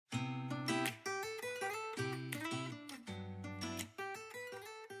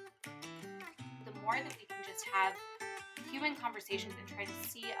more that we can just have human conversations and try to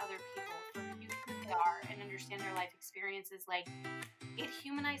see other people for who they are and understand their life experiences, like, it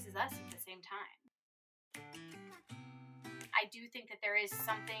humanizes us at the same time. I do think that there is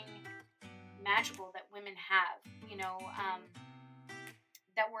something magical that women have,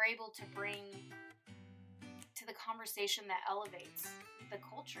 that we're able to bring to the conversation that elevates the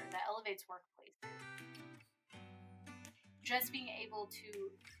culture, that elevates workplaces. Just being able to,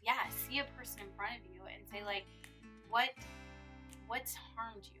 see a person in front of you and say, like, what's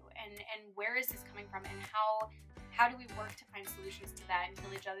harmed you, and where is this coming from, and how do we work to find solutions to that and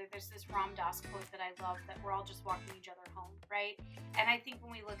heal each other? There's this Ram Dass quote that I love, that we're all just walking each other home, right? And I think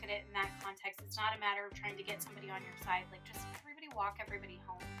when we look at it in that context, it's not a matter of trying to get somebody on your side, like, just everybody walk everybody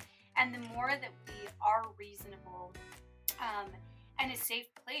home. And the more that we are reasonable, and a safe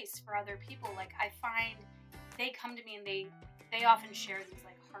place for other people, like, I find they come to me and they often share these,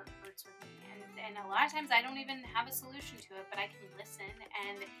 like, heart hurts with me, and a lot of times I don't even have a solution to it, but I can listen,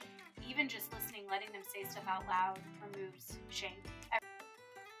 and even just listening, letting them say stuff out loud removes shame.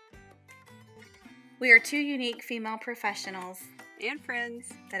 We are two unique female professionals and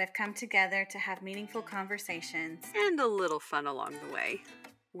friends that have come together to have meaningful conversations and a little fun along the way.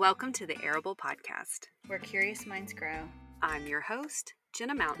 Welcome to the Arable Podcast, where curious minds grow. I'm your host,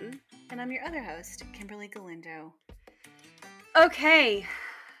 Jenna Mountain. And I'm your other host, Kimberly Galindo. Okay,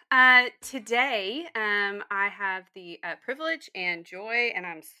 today I have the privilege and joy, and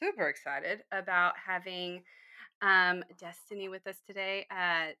I'm super excited about having Destiny with us today.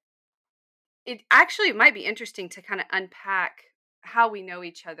 It actually might be interesting to kind of unpack how we know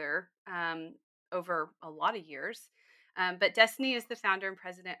each other over a lot of years. But Destiny is the founder and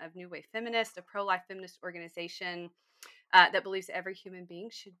president of New Way Feminist, a pro-life feminist organization that believes every human being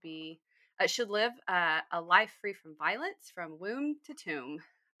should live a life free from violence from womb to tomb.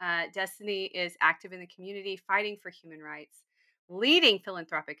 Destiny is active in the community, fighting for human rights, leading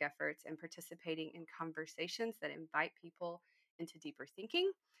philanthropic efforts, and participating in conversations that invite people into deeper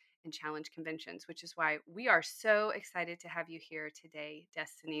thinking and challenge conventions, which is why we are so excited to have you here today,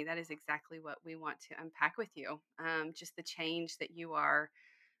 Destiny. That is exactly what we want to unpack with you. Just the change that you are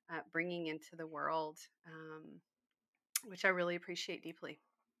bringing into the world, which I really appreciate deeply.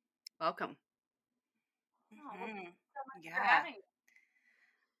 Welcome. Well, thank you so much for having me.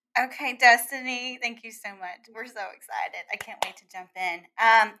 Okay, Destiny, thank you so much. We're so excited. I can't wait to jump in.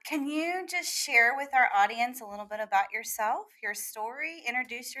 Can you just share with our audience a little bit about yourself, your story,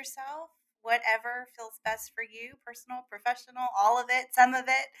 introduce yourself, whatever feels best for you, personal, professional, all of it, some of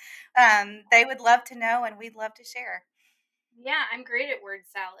it. They would love to know, and we'd love to share. Yeah, I'm great at word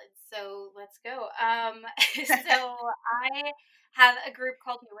salads, so let's go. So I have a group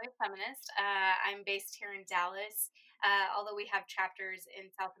called New Way Feminist. I'm based here in Dallas, although we have chapters in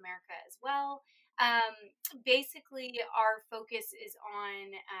South America as well. Basically, our focus is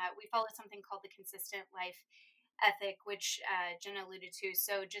on, we follow something called the consistent life ethic, which Jenna alluded to.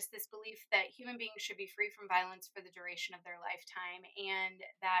 So just this belief that human beings should be free from violence for the duration of their lifetime. And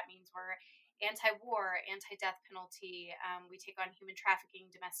that means we're anti-war, anti-death penalty. We take on human trafficking,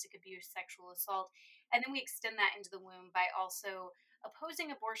 domestic abuse, sexual assault, and then we extend that into the womb by also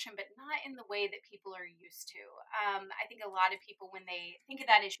opposing abortion, but not in the way that people are used to. I think a lot of people, when they think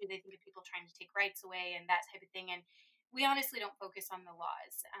of that issue, they think of people trying to take rights away and that type of thing. And we honestly don't focus on the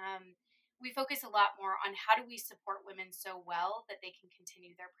laws. We focus a lot more on how do we support women so well that they can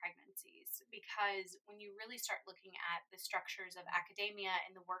continue their pregnancies. Because when you really start looking at the structures of academia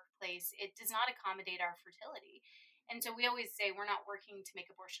and the workplace, it does not accommodate our fertility. And so we always say we're not working to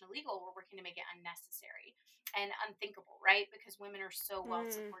make abortion illegal, we're working to make it unnecessary and unthinkable, right? Because women are so well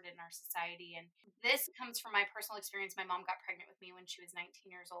supported in our society. And this comes from my personal experience. My mom got pregnant with me when she was 19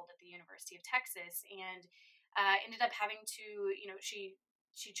 years old at the University of Texas, and ended up having to, she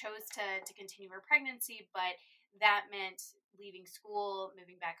chose to continue her pregnancy, but that meant leaving school,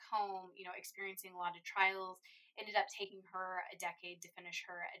 moving back home, experiencing a lot of trials. Ended up taking her a decade to finish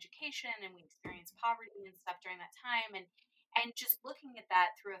her education, and we experienced poverty and stuff during that time. And just looking at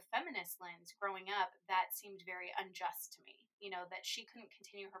that through a feminist lens growing up, that seemed very unjust to me, that she couldn't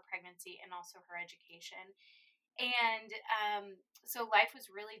continue her pregnancy and also her education. And so life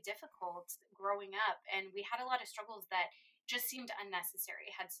was really difficult growing up, and we had a lot of struggles that just seemed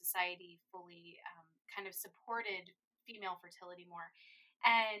unnecessary had society fully kind of supported female fertility more.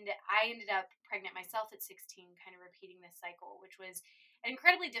 And I ended up pregnant myself at 16, kind of repeating this cycle, which was an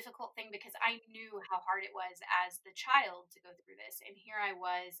incredibly difficult thing because I knew how hard it was as the child to go through this. And here I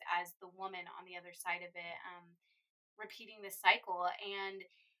was as the woman on the other side of it, repeating this cycle. And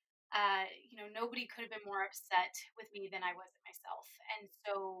nobody could have been more upset with me than I was at myself. And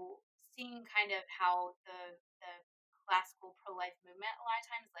so seeing kind of how the classical pro life movement a lot of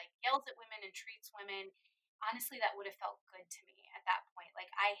times like yells at women and treats women. Honestly, that would have felt good to me at that point. Like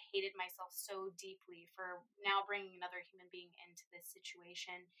I hated myself so deeply for now bringing another human being into this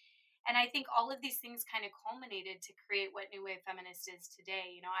situation. And I think all of these things kind of culminated to create what New Wave Feminist is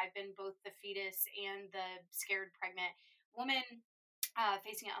today. You know, I've been both the fetus and the scared pregnant woman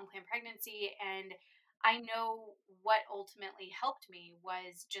facing an unplanned pregnancy. And I know what ultimately helped me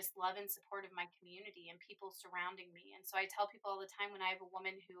was just love and support of my community and people surrounding me. And so I tell people all the time when I have a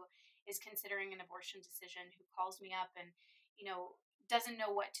woman who is considering an abortion decision who calls me up and, you know, doesn't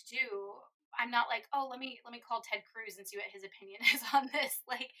know what to do. I'm not like, oh, let me call Ted Cruz and see what his opinion is on this.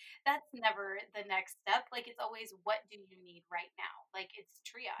 Like that's never the next step. Like it's always what do you need right now? Like it's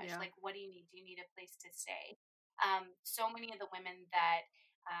triage. Yeah. Like what do you need? Do you need a place to stay? So many of the women that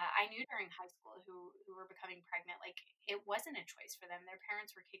I knew during high school who were becoming pregnant, like it wasn't a choice for them. Their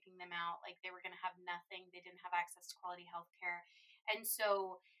parents were kicking them out. Like they were going to have nothing. They didn't have access to quality health care. And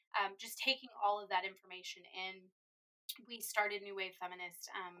so just taking all of that information in, we started New Wave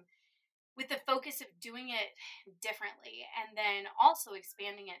Feminist with the focus of doing it differently and then also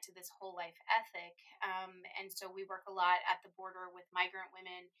expanding it to this whole life ethic. And so we work a lot at the border with migrant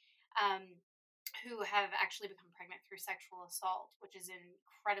women. Who have actually become pregnant through sexual assault, which is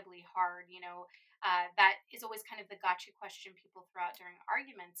incredibly hard. You know, that is always kind of the gotcha question people throw out during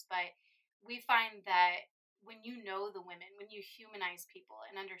arguments. But we find that when you know the women, when you humanize people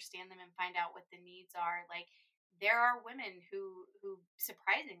and understand them and find out what the needs are, like there are women who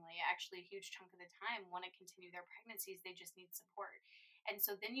surprisingly, actually a huge chunk of the time want to continue their pregnancies. They just need support. And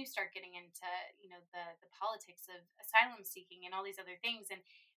so then you start getting into, you know, the politics of asylum seeking and all these other things. And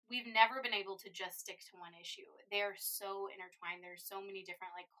we've never been able to just stick to one issue. They are so intertwined. There's so many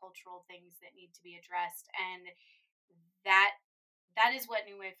different like cultural things that need to be addressed, and that that is what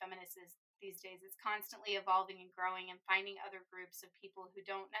New Wave Feminist is these days. It's constantly evolving and growing and finding other groups of people who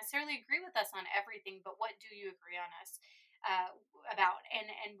don't necessarily agree with us on everything, but what do you agree on us about,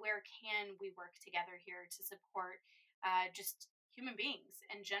 and where can we work together here to support just human beings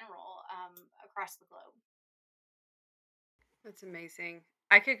in general across the globe. That's amazing.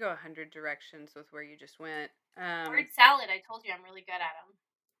 I could go 100 directions with where you just went. Word salad, I told you I'm really good at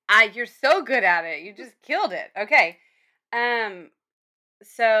them. You're so good at it. You just killed it. Okay. Um,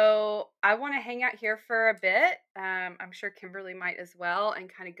 so I want to hang out here for a bit. I'm sure Kimberly might as well, and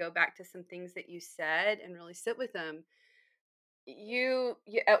kind of go back to some things that you said and really sit with them. You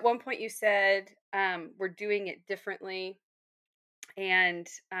at one point you said we're doing it differently, and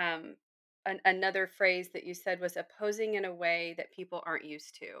another phrase that you said was opposing in a way that people aren't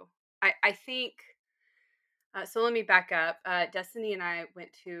used to. I think so. Let me back up. Destiny and I went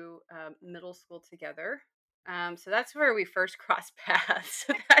to middle school together. So that's where we first crossed paths.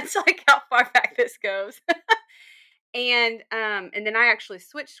 So that's like how far back this goes. And then I actually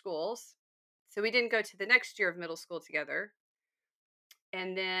switched schools. So we didn't go to the next year of middle school together.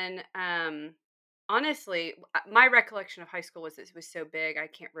 And then honestly, my recollection of high school was it was so big I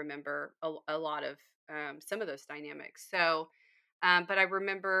can't remember a lot of some of those dynamics. So but I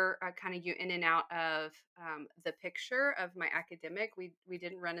remember kind of you in and out of the picture of my academic. We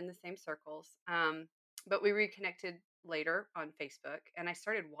didn't run in the same circles, but we reconnected later on Facebook, and I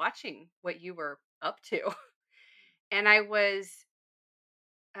started watching what you were up to, and I was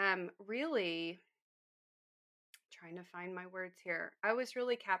really trying to find my words here. I was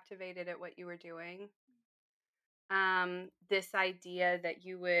really captivated at what you were doing. This idea that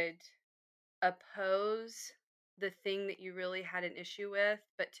you would oppose the thing that you really had an issue with,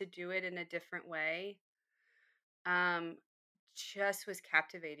 but to do it in a different way, um, just was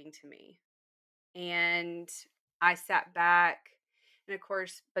captivating to me. And I sat back, and of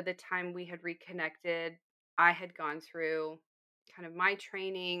course, by the time we had reconnected, I had gone through kind of my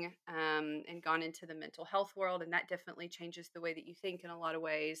training and gone into the mental health world, and that definitely changes the way that you think in a lot of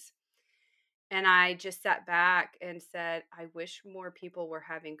ways. And I just sat back and said, I wish more people were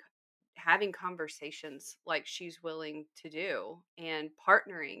having conversations like she's willing to do, and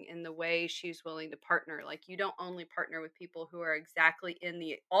partnering in the way she's willing to partner. Like you don't only partner with people who are exactly in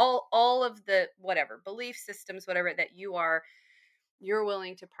the all of the whatever belief systems, whatever that you're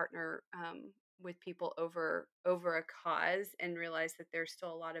willing to partner with people over a cause, and realize that there's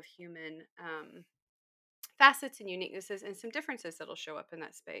still a lot of human facets and uniquenesses and some differences that'll show up in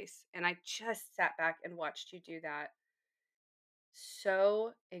that space. And I just sat back and watched you do that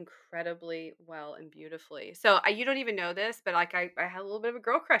so incredibly well and beautifully. So you don't even know this, but like I had a little bit of a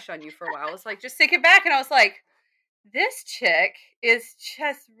girl crush on you for a while. I was like just thinking back, and I was like, this chick is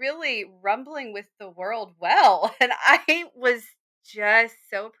just really rumbling with the world well. And I was just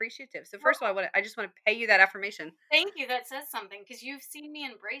so appreciative. So Well, first of all, I just want to pay you that affirmation. thank you. That says something because you've seen me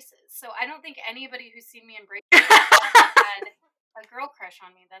in braces. So I don't think anybody who's seen me in braces had a girl crush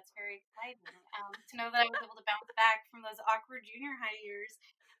on me. That's very exciting to know that I was able to bounce back from those awkward junior high years.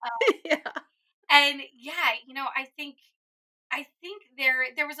 Yeah. And yeah, I think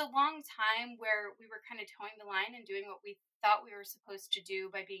there was a long time where we were kind of towing the line and doing what we thought we were supposed to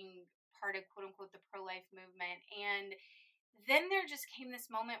do by being part of quote unquote the pro life movement. And then there just came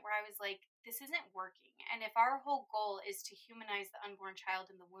this moment where I was like, this isn't working. And if our whole goal is to humanize the unborn child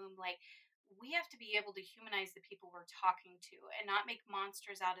in the womb, like we have to be able to humanize the people we're talking to and not make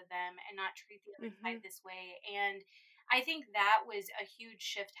monsters out of them and not treat the other side Mhm. this way. And I think that was a huge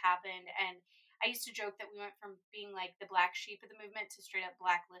shift happened. And I used to joke that we went from being like the black sheep of the movement to straight up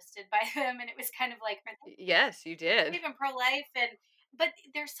blacklisted by them. And it was kind of like, are they Yes, you did. even pro life? And but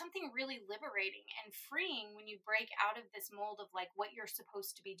there's something really liberating and freeing when you break out of this mold of like what you're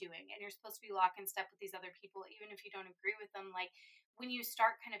supposed to be doing and you're supposed to be lock in step with these other people even if you don't agree with them. Like when you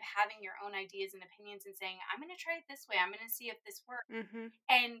start kind of having your own ideas and opinions and saying, I'm going to try it this way, I'm going to see if this works, Mhm.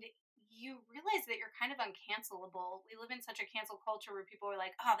 and you realize that you're kind of uncancelable. We live in such a cancel culture where people are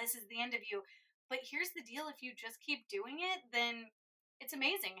like, oh, this is the end of you. But here's the deal, if you just keep doing it, then it's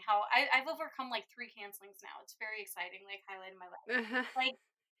amazing how I've overcome like 3 cancelings now. It's very exciting, like highlight in my life. Uh-huh. Like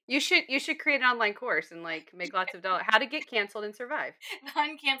You should create an online course and like make lots of dollars. How to get canceled and survive. the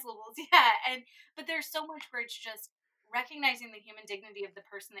uncancelables, yeah. And but there's so much where it's just recognizing the human dignity of the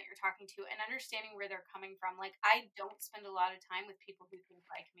person that you're talking to and understanding where they're coming from. Like I don't spend a lot of time with people who think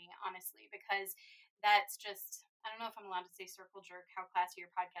like me, honestly, because that's just, I don't know if I'm allowed to say circle jerk how classy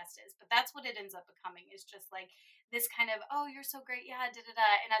your podcast is, but that's what it ends up becoming, is just like this kind of, oh, you're so great, yeah, da da da,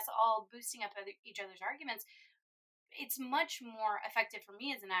 and us all boosting up each other's arguments. It's much more effective for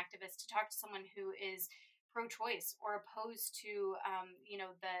me as an activist to talk to someone who is pro-choice or opposed to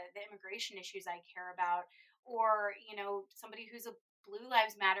the immigration issues I care about, or somebody who's a blue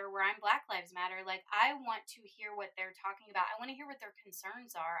lives matter where I'm black lives matter. Like I want to hear what they're talking about. I want to hear what their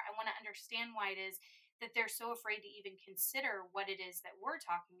concerns are. I want to understand why it is that they're so afraid to even consider what it is that we're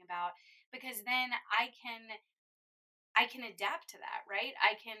talking about, because then I can adapt to that, right?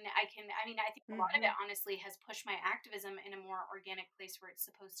 I mean, I think a lot of it Mhm. honestly has pushed my activism in a more organic place where it's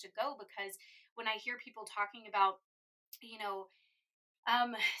supposed to go, because when I hear people talking about, you know,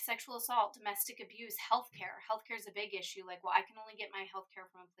 sexual assault, domestic abuse, healthcare. Healthcare is a big issue. Like, well, I can only get my healthcare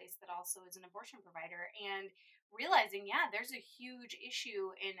from a place that also is an abortion provider. And realizing, yeah, there's a huge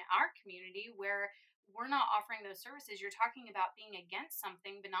issue in our community where we're not offering those services. You're talking about being against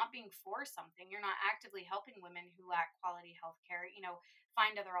something, but not being for something. You're not actively helping women who lack quality healthcare,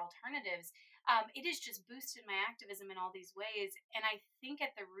 find other alternatives. It has just boosted my activism in all these ways. And I think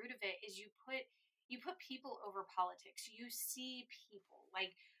at the root of it is you put people over politics. You see people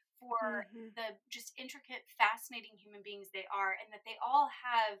like for Mhm. the just intricate, fascinating human beings they are, and that they all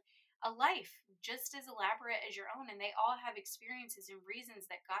have a life just as elaborate as your own, and they all have experiences and reasons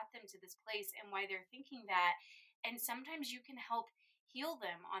that got them to this place and why they're thinking that. And sometimes you can help heal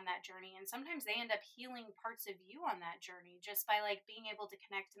them on that journey, and sometimes they end up healing parts of you on that journey just by like being able to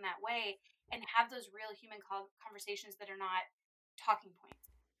connect in that way and have those real human conversations that are not talking points,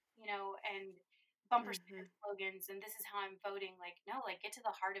 and bumper sticker Mhm. slogans and this is how I'm voting. Like, no, like get to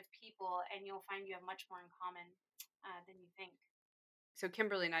the heart of people and you'll find you have much more in common than you think. So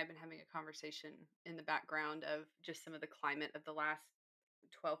Kimberly and I have been having a conversation in the background of just some of the climate of the last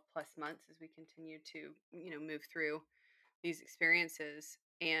 12 plus months as we continue to, move through these experiences.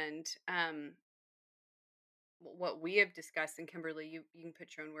 And what we have discussed, and Kimberly, you can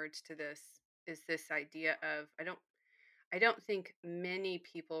put your own words to this, is this idea of I don't think many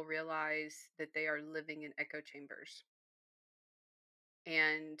people realize that they are living in echo chambers.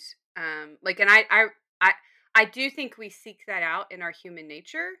 And and I I do think we seek that out in our human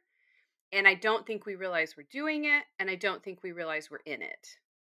nature, and I don't think we realize we're doing it, and I don't think we realize we're in it.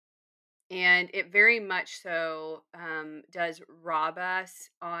 And it very much so does rob us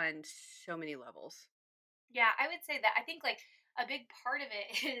on so many levels. Yeah, I would say that I think like a big part of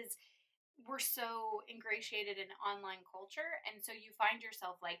it is we're so ingratiated in online culture, and so you find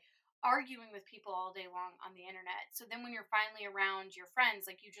yourself like arguing with people all day long on the internet. So then when you're finally around your friends,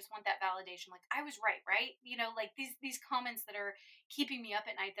 like you just want that validation, like I was right, right? Like these comments that are keeping me up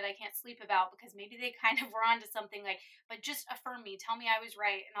at night that I can't sleep about because maybe they kind of were onto something, like, but just affirm me, tell me I was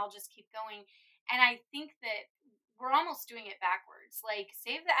right, and I'll just keep going. And I think that we're almost doing it backwards. Like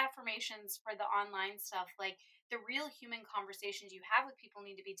save the affirmations for the online stuff. Like the real human conversations you have with people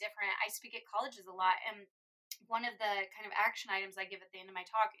need to be different. I speak at colleges a lot, and one of the kind of action items I give at the end of my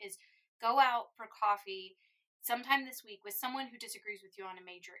talk is go out for coffee sometime this week with someone who disagrees with you on a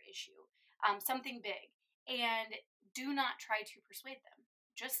major issue, something big, and do not try to persuade them.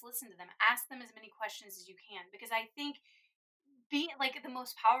 Just listen to them. Ask them as many questions as you can, because I think being like the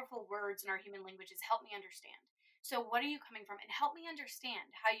most powerful words in our human language is help me understand. So what are you coming from? And help me understand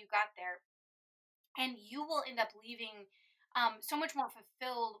how you got there. And you will end up leaving so much more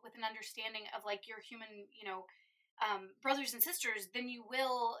fulfilled with an understanding of like your human, brothers and sisters than you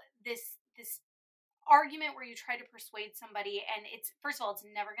will this argument where you try to persuade somebody, and it's, first of all, it's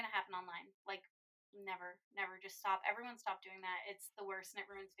never going to happen online. Like, never, just stop. Everyone stop doing that. It's the worst, and it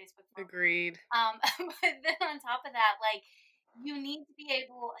ruins Facebook for me. Agreed. But then on top of that, like, you need to be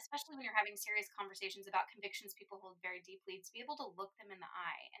able, especially when you're having serious conversations about convictions people hold very deeply, to be able to look them in the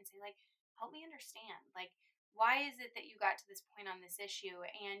eye and say, like, help me understand. Like, why is it that you got to this point on this issue?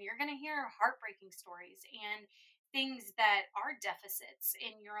 And you're going to hear heartbreaking stories and things that are deficits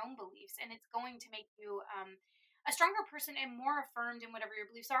in your own beliefs. And it's going to make you a stronger person and more affirmed in whatever your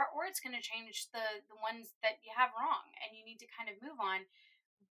beliefs are, or it's going to change the ones that you have wrong and you need to kind of move on.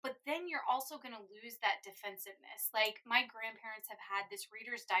 But then you're also going to lose that defensiveness. Like, my grandparents have had this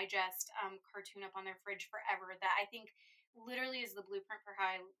Reader's Digest cartoon up on their fridge forever that I think literally is the blueprint for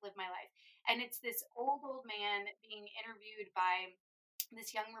how I live my life. And it's this old man being interviewed by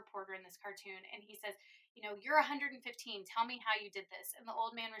this young reporter in this cartoon, and he says, you're 115, tell me how you did this. And the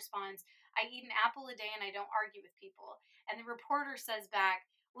old man responds, I eat an apple a day and I don't argue with people. And the reporter says back,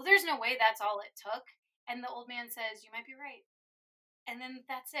 well, there's no way that's all it took. And the old man says, you might be right. And then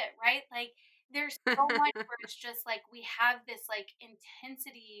that's it, right? Like, there's so much where it's just like we have this like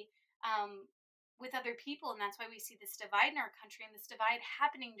intensity um with other people, and that's why we see this divide in our country, and this divide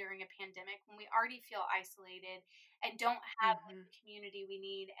happening during a pandemic when we already feel isolated and don't have like Hmm. the community we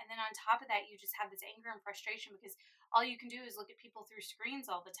need. And then on top of that, you just have this anger and frustration because all you can do is look at people through screens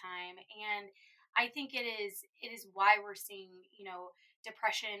all the time. And I think it is why we're seeing,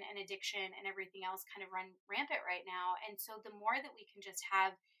 depression and addiction and everything else kind of run rampant right now. And so the more that we can just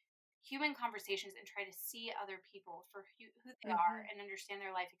have human conversations and try to see other people for who they are Hmm. and understand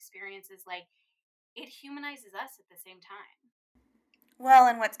their life experiences, like, it humanizes us at the same time. Well,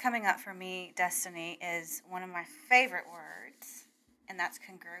 and what's coming up for me, Destiny, is one of my favorite words, and that's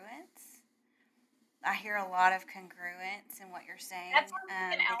congruence. I hear a lot of congruence in what you're That saying, sounds like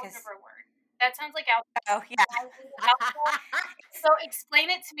an because algebra word. That sounds like algebra. oh yeah, I hate algebra. So explain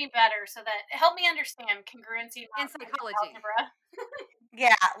it to me better so that help me understand congruency, In not psychology. algebra.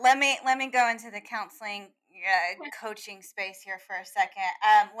 yeah. Let me go into the counseling coaching space here for a second.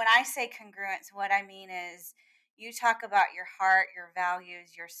 When I say congruence, what I mean is you talk about your heart, your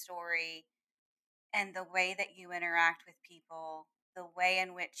values, your story, and the way that you interact with people, the way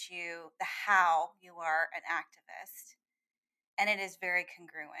in which the how you are an activist, and it is very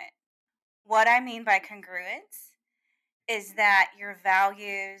congruent. What I mean by congruence is that your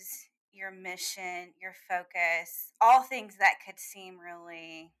values, your mission, your focus, all things that could seem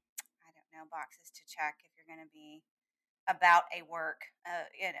really, I don't know, boxes to check if you're going to be about a work,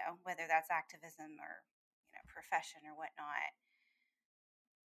 whether that's activism or, profession or whatnot.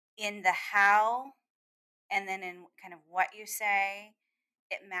 In the how, and then in kind of what you say,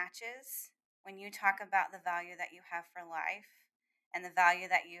 it matches when you talk about the value that you have for life and the value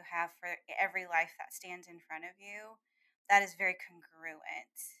that you have for every life that stands in front of you. That is very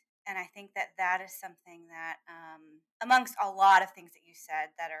congruent. And I think that that is something that, amongst a lot of things that you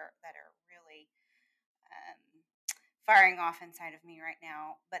said that are really um, firing off inside of me right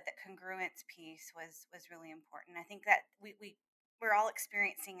now, but the congruence piece was really important. I think that we're all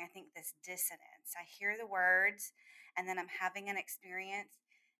experiencing, I think, this dissonance. I hear the words, and then I'm having an experience,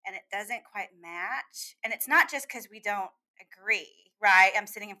 and it doesn't quite match. And it's not just because we don't agree, right? I'm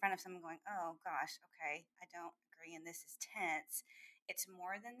sitting in front of someone going, "Oh gosh, okay, I don't agree, and this is tense." It's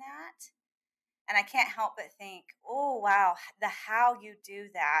more than that. And I can't help but think, oh, wow, the how you do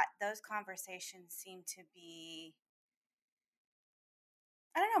that, those conversations seem to be,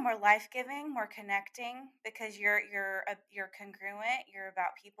 I don't know, more life giving, more connecting, because you're congruent. You're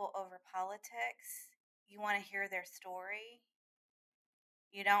about people over politics. You want to hear their story.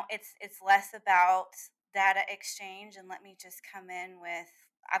 You don't. It's less about data exchange and let me just come in with.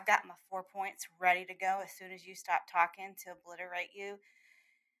 I've got my 4 points ready to go as soon as you stop talking to obliterate you.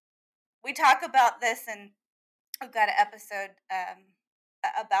 We talk about this, and we've got an episode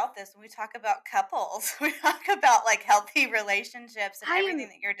about this. When we talk about couples, we talk about like healthy relationships and I am. everything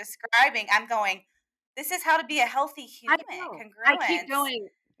that you're describing. I'm going, this is how to be a healthy I human, know. I keep congruence. going.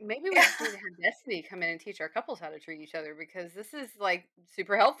 Maybe we just need to have Destiny come in and teach our couples how to treat each other because this is like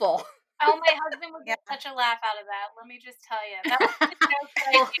super helpful. Oh, my husband would Yeah. get such a laugh out of that, let me just tell you. That will be the joke that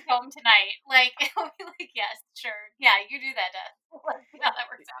I Well, take home tonight. Like, he'll be like, "Yes, sure. Yeah, you do that, Dad." Let's see how that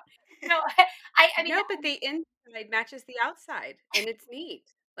works out. No, I mean, no, but the inside matches the outside, and it's neat.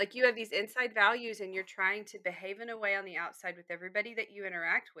 Like, you have these inside values, and you're trying to behave in a way on the outside with everybody that you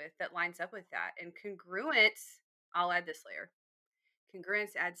interact with that lines up with that. And congruence, I'll add this layer.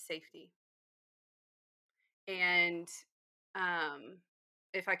 Congruence adds safety. And um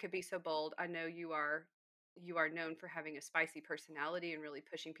if I could be so bold, I know you are known for having a spicy personality and really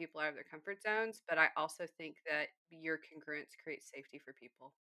pushing people out of their comfort zones, but I also think that your congruence creates safety for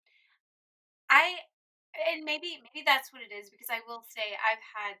people. I and maybe that's what it is because I will say I've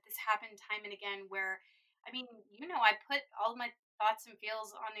had this happen time and again where I mean, I put all my thoughts and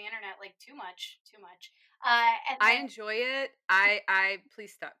feels on the internet like too much. And I then enjoy it. I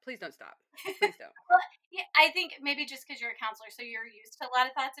please stop. Please don't stop. Please don't. well, yeah, I think maybe just because you're a counselor, so you're used to a lot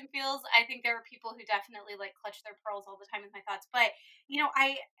of thoughts and feels. I think there are people who definitely like clutch their pearls all the time with my thoughts. But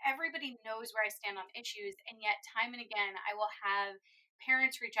I everybody knows where I stand on issues, and yet time and again, I will have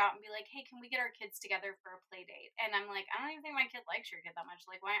parents reach out and be like, "Hey, can we get our kids together for a play date?" And I'm like, "I don't even think my kid likes your kid that much.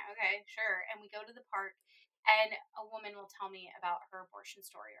 Like, why? Okay, sure." And we go to the park, and a woman will tell me about her abortion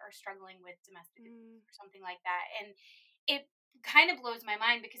story or struggling with domestic abuse Mm, or something like that, and it kind of blows my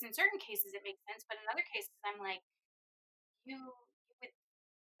mind because in certain cases it makes sense, but in other cases I'm like, you would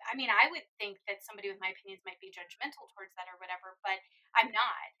I mean, I would think that somebody with my opinions might be judgmental towards that or whatever, but I'm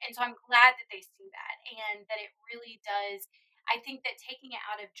not. And so I'm glad that they see that and that it really does. I think that taking it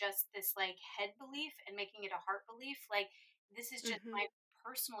out of just this like head belief and making it a heart belief, like this is just mhm. my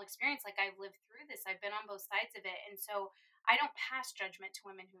personal experience. Like I've lived through this, I've been on both sides of it. And so I don't pass judgment to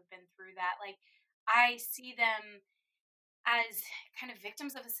women who've been through that. Like I see them as kind of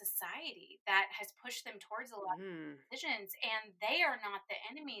victims of a society that has pushed them towards a lot of Mm. decisions, and they are not the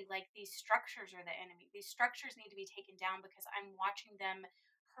enemy. Like these structures are the enemy. These structures need to be taken down because I'm watching them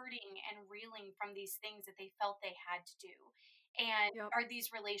hurting and reeling from these things that they felt they had to do, and Yep. are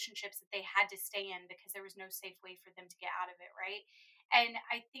these relationships that they had to stay in because there was no safe way for them to get out of it, right? And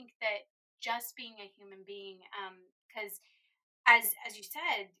I think that just being a human being, because as you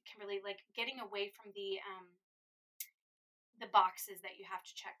said, Kimberly, like getting away from the boxes that you have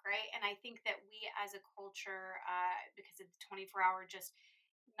to check, right? And I think that we as a culture, because of the 24-hour just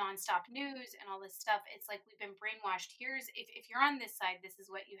nonstop news and all this stuff, it's like we've been brainwashed. Here's if you're on this side, this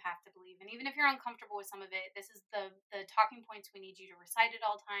is what you have to believe. And even if you're uncomfortable with some of it, this is the talking points we need you to recite at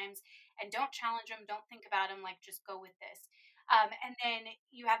all times. And don't challenge them, don't think about them, like just go with this. And then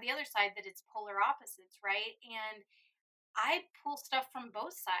you have the other side that it's polar opposites, right? And I pull stuff from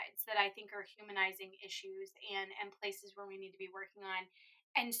both sides that I think are humanizing issues and places where we need to be working on.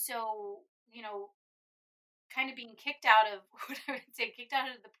 And so, kind of being kicked out of what I would say, kicked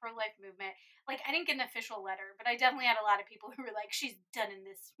out of the pro life movement. Like I didn't get an official letter, but I definitely had a lot of people who were like, "She's done in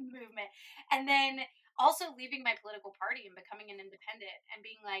this movement," and then also leaving my political party and becoming an independent and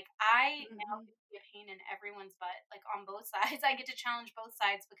being like, I now Mhm. get to be a pain in everyone's butt, like on both sides. I get to challenge both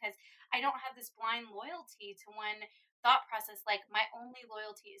sides because I don't have this blind loyalty to one thought process. Like my only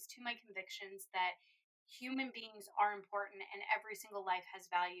loyalty is to my convictions that human beings are important and every single life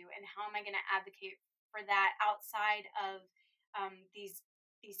has value. And how am I going to advocate for that outside of these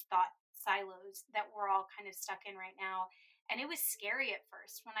thought silos that we're all kind of stuck in right now? And it was scary at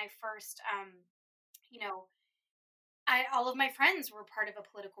first when I first you know all of my friends were part of a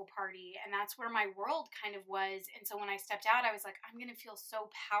political party, and that's where my world kind of was. And so when I stepped out, I was like, I'm going to feel so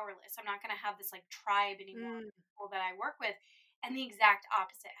powerless. I'm not going to have this like tribe anymore of Mm. people that I work with. And the exact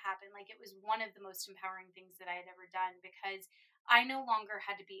opposite happened. Like it was one of the most empowering things that I had ever done because I no longer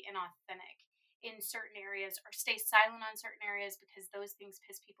had to be inauthentic in certain areas or stay silent on certain areas because those things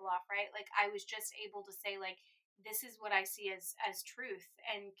piss people off, right? Like I was just able to say like, this is what I see as truth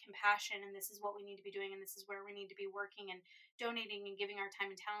and compassion, and this is what we need to be doing, and this is where we need to be working and donating and giving our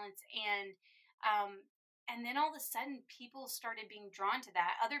time and talents. Um, and then all of a sudden, people started being drawn to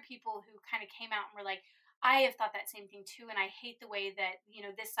that. Other people who kind of came out and were like, "I have thought that same thing too, and I hate the way that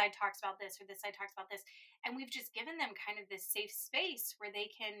this side talks about this or this side talks about this." And we've just given them kind of this safe space where they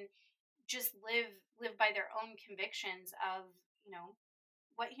can just live by their own convictions of you know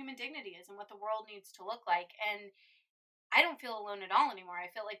what human dignity is and what the world needs to look like. And I don't feel alone at all anymore. I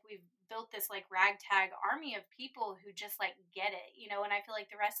feel like we've built this like ragtag army of people who just like get it. And I feel like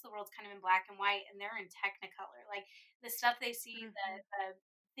the rest of the world's kind of in black and white and they're in technicolor. Like the stuff they see, Mhm. the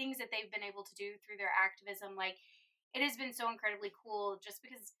things that they've been able to do through their activism, like it has been so incredibly cool just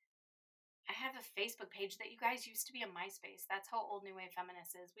because I have have a Facebook page that you guys used to be a MySpace. That's how old New Wave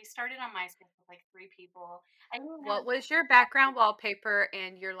Feminist is. We started on MySpace with like 3 people. I didn't even have What a was your background wallpaper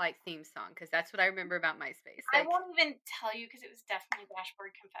and your, like, theme song? Because that's what I remember about MySpace, I like. won't even tell you because it was definitely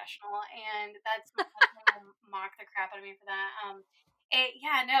Dashboard Confessional, and that's my husband will mock the crap out of me for that.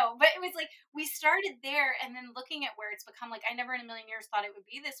 Yeah, no, but it was like we started there, and then looking at where it's become, like I never in a million years thought it would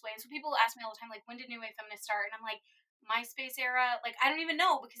be this way. And so people ask me all the time, like, when did New Wave Feminist start? And I'm like, MySpace era. Like I don't even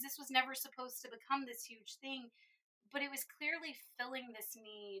know because this was never supposed to become this huge thing, but it was clearly filling this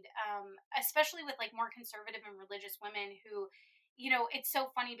need, especially with like more conservative and religious women who, it's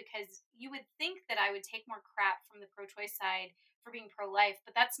so funny because you would think that I would take more crap from the pro-choice side for being pro-life,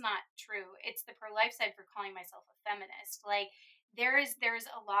 but that's not true. It's the pro-life side for calling myself a feminist. Like there's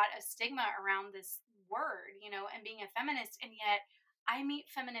a lot of stigma around this word, and being a feminist, and yet I meet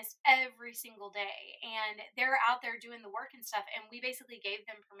feminists every single day and they're out there doing the work and stuff, and we basically gave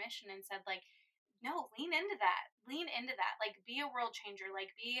them permission and said like, no, lean into that, like be a world changer,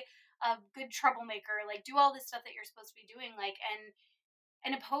 like be a good troublemaker, like do all this stuff that you're supposed to be doing, like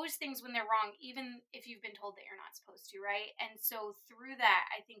and oppose things when they're wrong, even if you've been told that you're not supposed to, right? And so through that,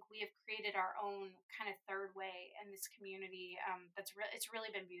 I think we have created our own kind of third way in this community. It's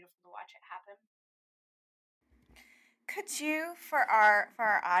really been beautiful to watch it happen. Could you, for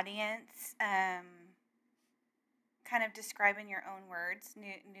our audience, kind of describe in your own words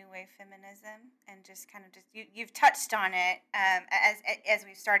new wave feminism, and just kind of you've touched on it as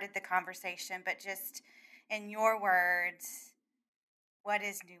we started the conversation, but just in your words, what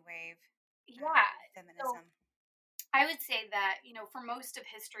is new wave Yeah. So feminism? I would say that, for most of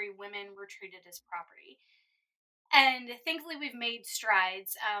history, women were treated as property. And thankfully, we've made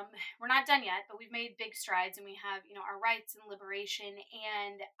strides. We're not done yet, but we've made big strides, and we have, our rights and liberation.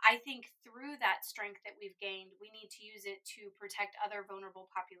 And I think through that strength that we've gained, we need to use it to protect other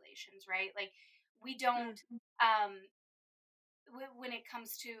vulnerable populations, right? Like, we don't. Mm, Um, when it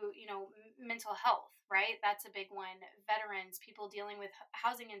comes to mental health, right, that's a big one. Veterans, people dealing with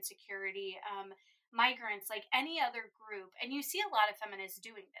housing insecurity, migrants, like any other group. And you see a lot of feminists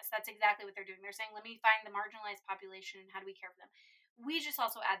doing this. That's exactly what they're doing. They're saying, let me find the marginalized population and how do we care for them. We just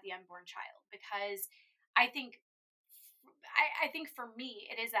also add the unborn child because I think I think for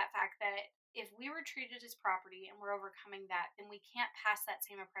me, it is that fact that if we were treated as property and we're overcoming that, then we can't pass that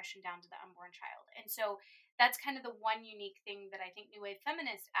same oppression down to the unborn child. And so that's kind of the one unique thing that I think New Wave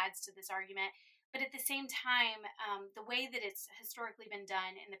Feminist adds to this argument. But at the same time, the way that it's historically been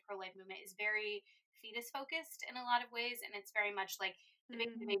done in the pro life movement is very fetus focused in a lot of ways. And it's very much like the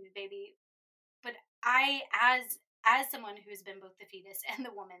baby, the mhm, baby, the baby. But I, as someone who's been both the fetus and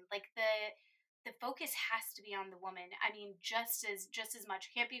the woman, like the focus has to be on the woman. I mean, just as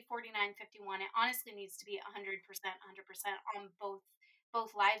much. Can't be 49-51. It honestly needs to be 100% on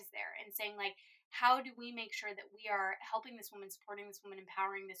both lives there, and saying like, how do we make sure that we are helping this woman, supporting this woman,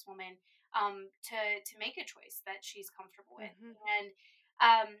 empowering this woman, to make a choice that she's comfortable with. mhm,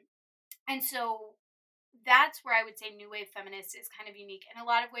 Um and so that's where I would say new wave feminist is kind of unique. In a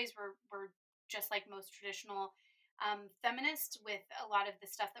lot of ways, we're just like most traditional feminists with a lot of the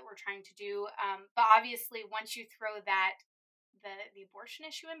stuff that we're trying to do. But obviously, once you throw that the abortion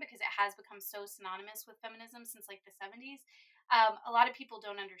issue in, because it has become so synonymous with feminism since like the 70s, a lot of people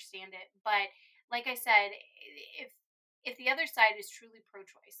don't understand it. But like I said, if the other side is truly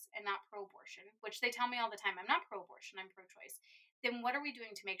pro-choice and not pro-abortion, which they tell me all the time, I'm not pro-abortion, I'm pro-choice, then what are we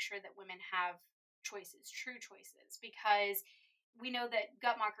doing to make sure that women have choices, true choices? Because we know that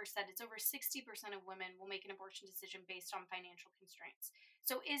Guttmacher said it's over 60% of women will make an abortion decision based on financial constraints.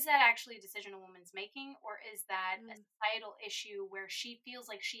 So is that actually a decision a woman's making, or is that a mm, societal issue where she feels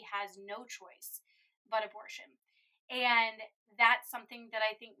like she has no choice but abortion? And that's something that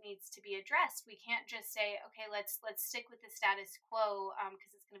I think needs to be addressed. We can't just say, okay, let's stick with the status quo,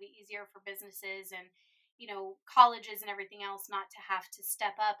 because it's going to be easier for businesses and colleges and everything else not to have to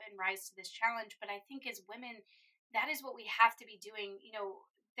step up and rise to this challenge. But I think as women, that is what we have to be doing.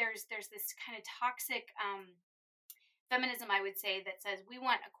 There's this kind of toxic feminism, I would say, that says we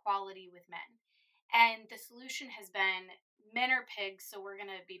want equality with men. And the solution has been men are pigs, so we're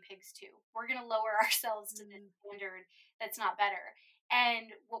going to be pigs too. We're going to lower ourselves to this mm, standard that's not better.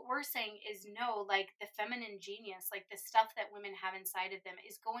 And what we're saying is no, like the feminine genius, like the stuff that women have inside of them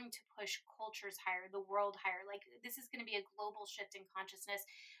is going to push cultures higher, the world higher. Like this is going to be a global shift in consciousness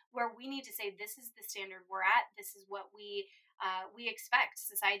where we need to say, this is the standard we're at. This is what we expect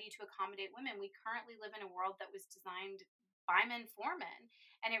society to accommodate women. We currently live in a world that was designed by men for men,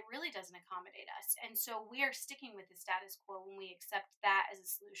 and it really doesn't accommodate us. And so we are sticking with the status quo when we accept that as a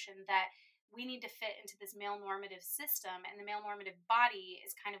solution, that we need to fit into this male normative system, and the male normative body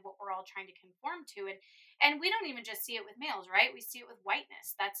is kind of what we're all trying to conform to. And we don't even just see it with males, right? We see it with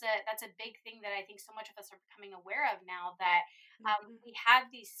whiteness. That's a big thing that I think so much of us are becoming aware of now, that Mhm. we have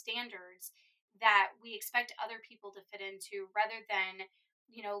these standards that we expect other people to fit into, rather than,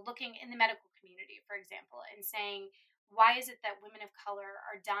 looking in the medical community, for example, and saying, why is it that women of color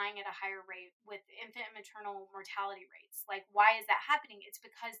are dying at a higher rate with infant and maternal mortality rates? Like, why is that happening? It's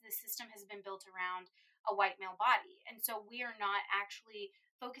because the system has been built around a white male body. And so we are not actually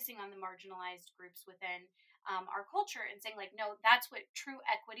focusing on the marginalized groups within our culture and saying, like, no, that's what true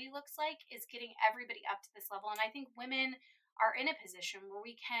equity looks like, is getting everybody up to this level. And I think women are in a position where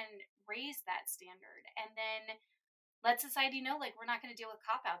we can raise that standard, and then let society know, like, we're not going to deal with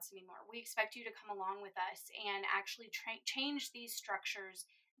cop outs anymore. We expect you to come along with us and actually change these structures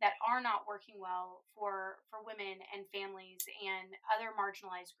that are not working well for women and families and other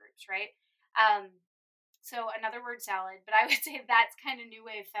marginalized groups, right? So another word salad, but I would say that's kind of new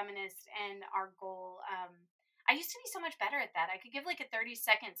wave feminist and our goal. I used to be so much better at that. I could give like a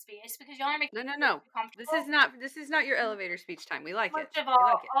 30-second speech because y'all are making No, me no, feel no. too comfortable. This is not your elevator speech time. We like it. Much of We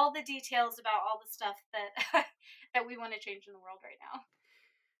like it. all the details about all the stuff that that we want to change in the world right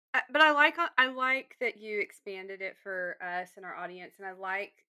now. But I like that you expanded it for us and our audience, and I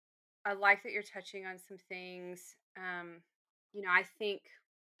like that you're touching on some things. I think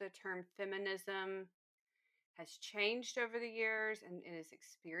the term feminism has changed over the years and is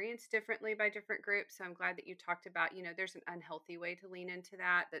experienced differently by different groups. So I'm glad that you talked about, there's an unhealthy way to lean into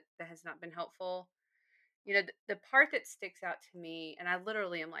that has not been helpful. The part that sticks out to me, and I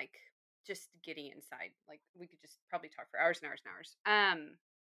literally am like just giddy inside, like we could just probably talk for hours and hours and hours,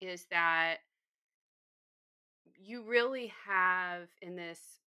 is that you really have in this,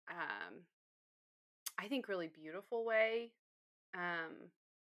 um, I think, really beautiful way, um,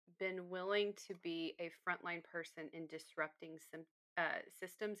 been willing to be a frontline person in disrupting some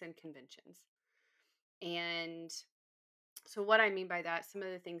systems and conventions. And so, what I mean by that, some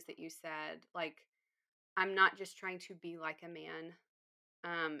of the things that you said, like, I'm not just trying to be like a man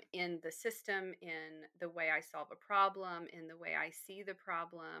in the system, in the way I solve a problem, in the way I see the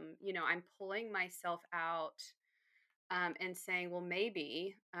problem. I'm pulling myself out and saying, well,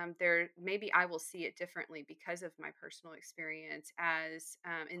 maybe I will see it differently because of my personal experience as,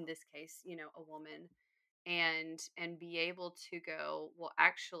 in this case, a woman, and be able to go, well,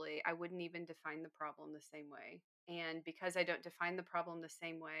 actually, I wouldn't even define the problem the same way. And because I don't define the problem the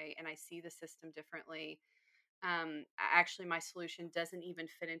same way, and I see the system differently, actually, my solution doesn't even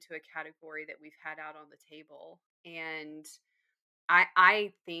fit into a category that we've had out on the table. And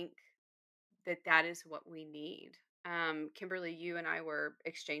I think that is what we need. Kimberly, you and I were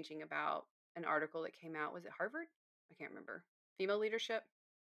exchanging about an article that came out. Was it Harvard? I can't remember. Female leadership.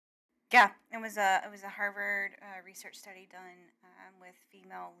 Yeah, it was a Harvard research study done with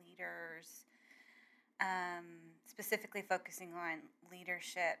female leaders, specifically focusing on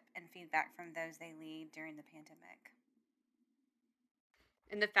leadership and feedback from those they lead during the pandemic.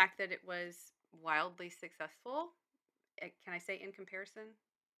 And the fact that it was wildly successful. Can I say in comparison?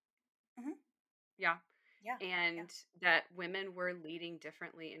 Hmm. Yeah. Yeah, yeah. And that women were leading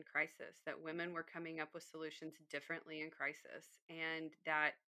differently in crisis, that women were coming up with solutions differently in crisis, and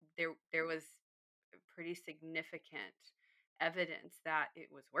that there was pretty significant evidence that it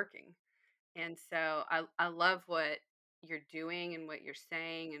was working. And so I love what you're doing and what you're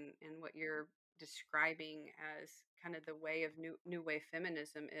saying, and what you're describing as kind of the way of new wave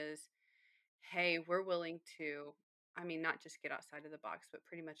feminism is, hey, we're willing to, I mean, not just get outside of the box, but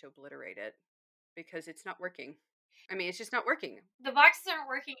pretty much obliterate it because it's not working. I mean, it's just not working. The boxes aren't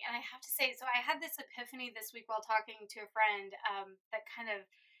working, and I have to say, so I had this epiphany this week while talking to a friend, that kind of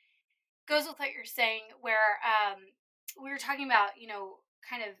goes with what you're saying, where we were talking about,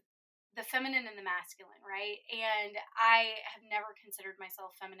 kind of the feminine and the masculine, right? And I have never considered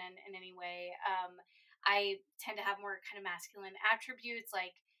myself feminine in any way. I tend to have more kind of masculine attributes.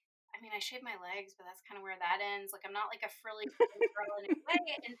 Like, I mean, I shave my legs, but that's kind of where that ends. Like, I'm not like a frilly girl in any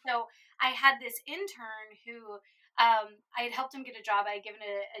way. And so I had this intern who, I had helped him get a job. I had given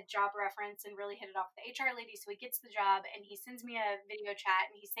a job reference and really hit it off with the HR lady. So he gets the job and he sends me a video chat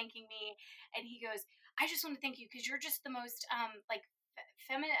and he's thanking me. And he goes, I just want to thank you because you're just the most like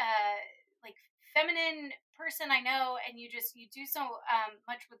feminine, like feminine person I know, and you do so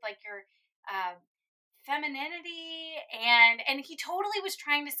much with like your uh, femininity, and he totally was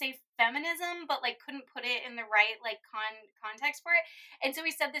trying to say feminism but like couldn't put it in the right like context for it, and so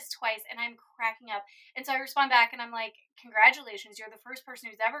he said this twice and I'm cracking up, and so I respond back and I'm like, congratulations, you're the first person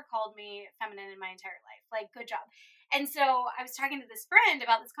who's ever called me feminine in my entire life, like, good job. And so I was talking to this friend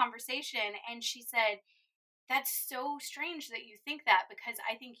about this conversation, and she said, that's so strange that you think that, because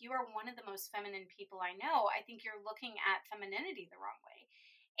I think you are one of the most feminine people I know. I think you're looking at femininity the wrong way.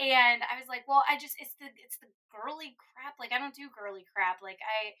 And I was like, well, it's the girly crap. Like I don't do girly crap. Like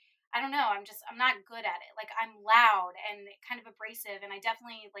I don't know. I'm not good at it. Like I'm loud and kind of abrasive, and I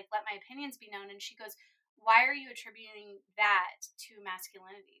definitely like let my opinions be known. And she goes, "Why are you attributing that to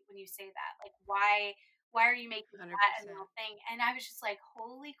masculinity when you say that? Like why are you making that a 100%. male thing?" And I was just like,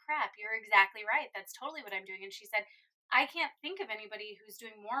 holy crap, you're exactly right. That's totally what I'm doing. And she said, I can't think of anybody who's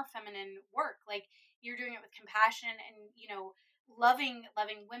doing more feminine work. Like you're doing it with compassion and, loving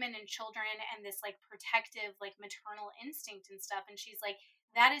women and children, and this like protective, like maternal instinct and stuff. And she's like,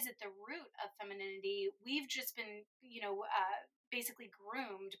 that is at the root of femininity. We've just been, basically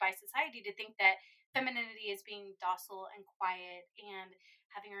groomed by society to think that femininity is being docile and quiet and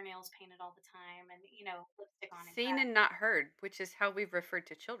having her nails painted all the time and, lipstick on and Seen and not heard, which is how we've referred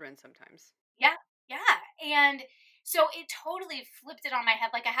to children sometimes. yeah, yeah. And so it totally flipped it on my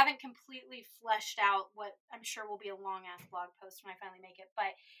head. Like I haven't completely fleshed out what I'm sure will be a long ass blog post when I finally make it.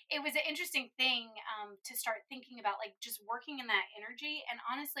 But it was an interesting thing to start thinking about, like just working in that energy. And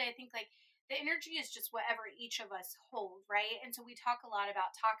honestly, I think like the energy is just whatever each of us hold, right? And so we talk a lot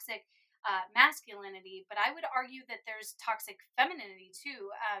about toxic masculinity, but I would argue that there's toxic femininity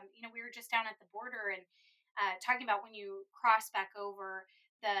too. We were just down at the border and talking about when you cross back over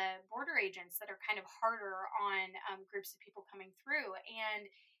the border agents that are kind of harder on groups of people coming through. And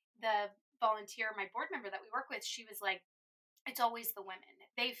the volunteer, my board member that we work with, she was like, it's always the women.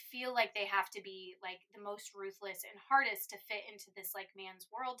 They feel like they have to be like the most ruthless and hardest to fit into this like man's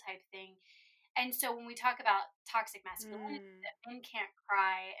world type thing. And so when we talk about toxic masculinity, Mm. that men can't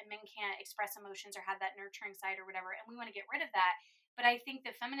cry and men can't express emotions or have that nurturing side or whatever, and we want to get rid of that. But I think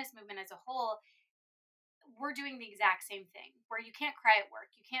the feminist movement as a whole, we're doing the exact same thing where you can't cry at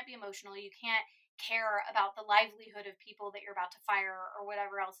work, you can't be emotional, you can't care about the livelihood of people that you're about to fire or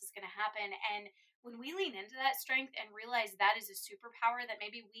whatever else is going to happen. And when we lean into that strength and realize that is a superpower, that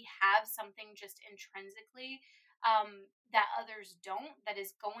maybe we have something just intrinsically that others don't, that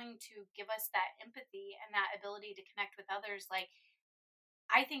is going to give us that empathy and that ability to connect with others, like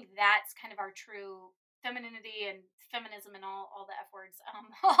I think that's kind of our true femininity and feminism and all the F words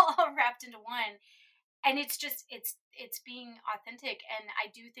all wrapped into one. And it's just it's being authentic, and I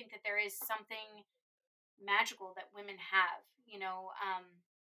do think that there is something magical that women have,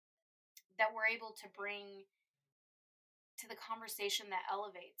 that we're able to bring to the conversation that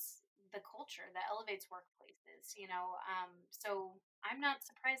elevates the culture, that elevates workplaces, so I'm not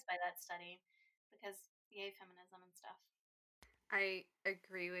surprised by that study, because yay feminism and stuff. I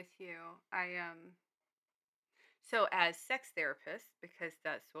agree with you. So as sex therapists, because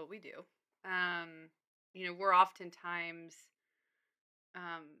that's what we do, um, we're oftentimes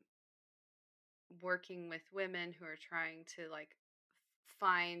um working with women who are trying to like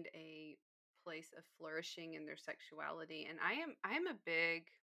find a place of flourishing in their sexuality. And I am a big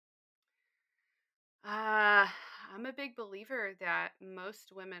uh I'm a big believer that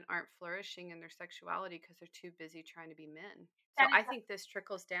most women aren't flourishing in their sexuality because they're too busy trying to be men. So That is I think this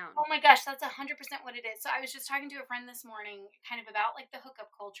trickles down. Oh my gosh, that's 100% what it is. So I was just talking to a friend this morning, kind of about like the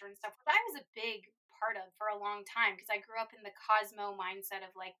hookup culture and stuff, which I was a big part of for a long time, because I grew up in the Cosmo mindset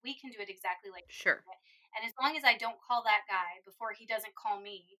of like we can do it exactly like we Sure. do it. And as long as I don't call that guy before he doesn't call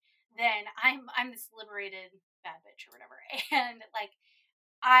me, then I'm this liberated bad bitch or whatever. And like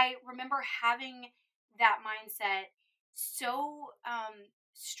I remember having that mindset so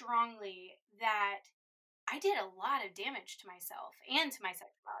strongly that I did a lot of damage to myself and to my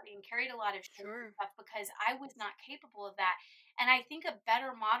sexuality, and carried a lot of shame and Sure. stuff because I was not capable of that. And I think a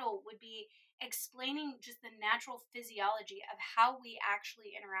better model would be explaining just the natural physiology of how we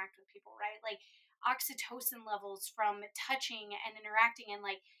actually interact with people, right? Like oxytocin levels from touching and interacting, and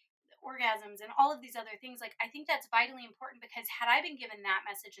like orgasms and all of these other things. Like I think that's vitally important, because had I been given that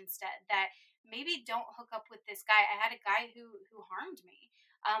message instead, that maybe don't hook up with this guy. I had a guy who harmed me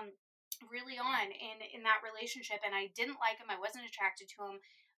really on in that relationship, and I didn't like him, I wasn't attracted to him.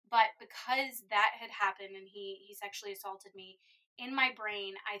 But because that had happened and he sexually assaulted me, in my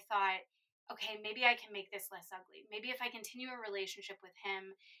brain I thought, okay, maybe I can make this less ugly. Maybe if I continue a relationship with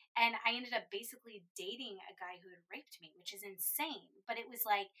him. And I ended up basically dating a guy who had raped me, which is insane. But it was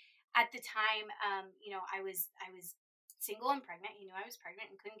like at the time, I was single and pregnant. He knew I was pregnant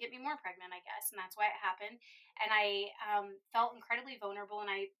and couldn't get me more pregnant, I guess, and that's why it happened. And I felt incredibly vulnerable,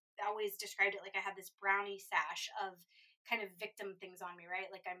 and I always described it like I had this brownie sash of kind of victim things on me, right?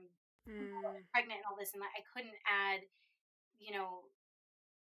 Like I'm Mm. pregnant and all this, and I couldn't add, you know,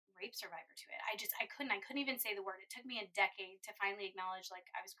 rape survivor to it. I couldn't even say the word. It took me a decade to finally acknowledge, like,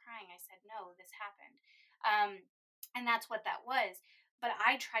 I was crying. I said, no, this happened. Um, and that's what that was. But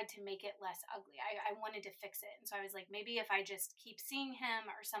I tried to make it less ugly. I wanted to fix it. And so I was like, maybe if I just keep seeing him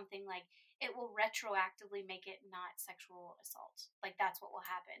or something, like, it will retroactively make it not sexual assault. Like, that's what will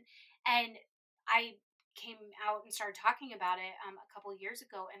happen. And I came out and started talking about it a couple years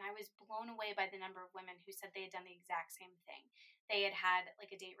ago, and I was blown away by the number of women who said they had done the exact same thing. They had had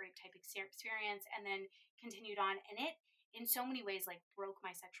like a date rape type experience and then continued on, and it in so many ways like broke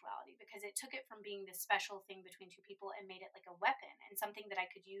my sexuality because it took it from being this special thing between two people and made it like a weapon and something that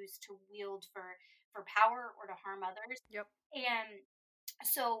I could use to wield for power or to harm others. Yep. And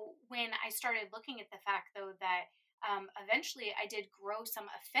so when I started looking at the fact, though, that eventually I did grow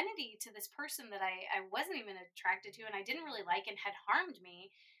some affinity to this person that I wasn't even attracted to and I didn't really like and had harmed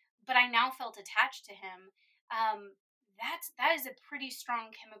me, but I now felt attached to him. That is a pretty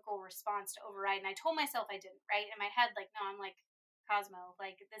strong chemical response to override. And I told myself I didn't, right? In my head, like, no, I'm like Cosmo,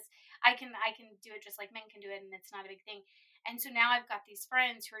 like this. I can do it just like men can do it, and it's not a big thing. And so now I've got these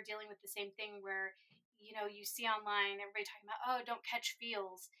friends who are dealing with the same thing where you see online everybody talking about, oh, don't catch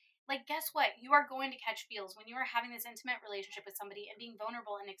feels. Like, guess what? You are going to catch feels when you are having this intimate relationship with somebody and being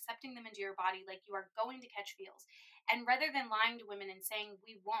vulnerable and accepting them into your body. Like, you are going to catch feels. And rather than lying to women and saying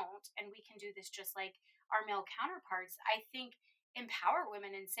we won't and we can do this just like our male counterparts, I think empower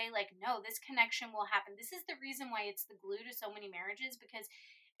women and say, like, no, this connection will happen. This is the reason why it's the glue to so many marriages, because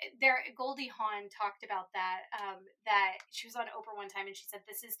there Goldie Hawn talked about that she was on Oprah one time and she said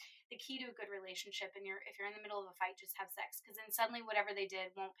this is the key to a good relationship, and if you're in the middle of a fight, just have sex, because then suddenly whatever they did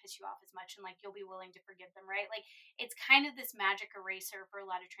won't piss you off as much, and like you'll be willing to forgive them, right? Like, it's kind of this magic eraser for a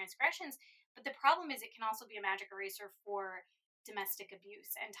lot of transgressions, but the problem is it can also be a magic eraser for domestic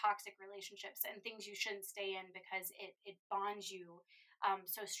abuse and toxic relationships and things you shouldn't stay in because it bonds you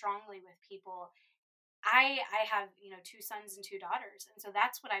so strongly with people. I have, two sons and two daughters, and so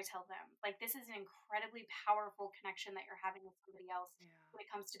that's what I tell them. Like, this is an incredibly powerful connection that you're having with somebody else Yeah. when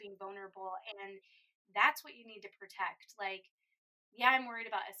it comes to being vulnerable, and that's what you need to protect. Like, yeah, I'm worried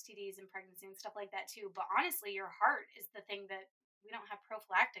about STDs and pregnancy and stuff like that too, but honestly, your heart is the thing that we don't have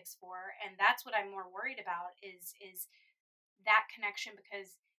prophylactics for, and that's what I'm more worried about is that connection,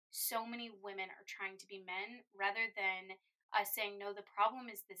 because so many women are trying to be men rather than us saying no, the problem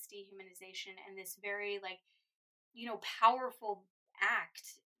is this dehumanization and this very, like, powerful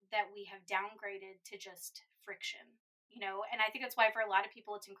act that we have downgraded to just friction. And I think that's why for a lot of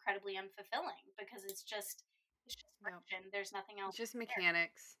people it's incredibly unfulfilling because it's just Yep. friction. There's nothing else It's just there.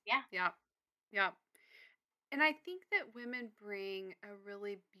 mechanics. Yeah. Yep. Yep. And I think that women bring a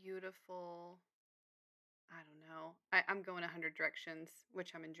really beautiful, I don't know. I'm going 100 directions,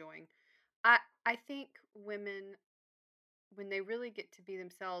 which I'm enjoying. I I think women, when they really get to be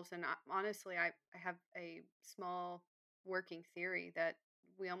themselves, and honestly, I have a small working theory that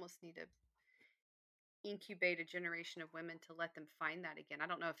we almost need to incubate a generation of women to let them find that again. I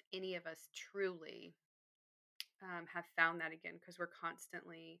don't know if any of us truly have found that again, because we're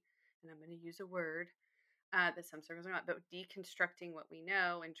constantly, and I'm going to use a word that some circles are not, but deconstructing what we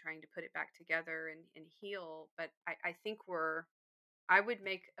know and trying to put it back together and heal. But I think I would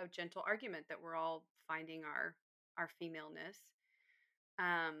make a gentle argument that we're all finding our femaleness.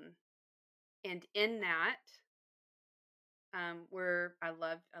 And in that, I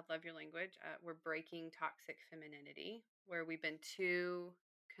love your language. We're breaking toxic femininity, where we've been too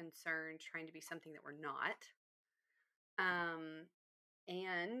concerned trying to be something that we're not. Um,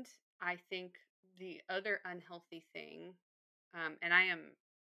 and I think the other unhealthy thing, and I am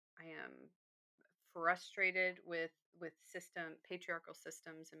frustrated with patriarchal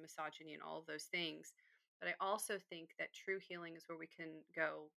systems and misogyny and all of those things. But I also think that true healing is where we can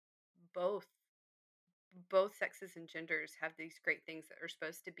go both both sexes and genders have these great things that are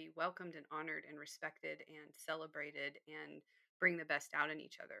supposed to be welcomed and honored and respected and celebrated and bring the best out in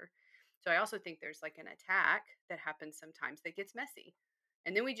each other. So I also think there's like an attack that happens sometimes that gets messy.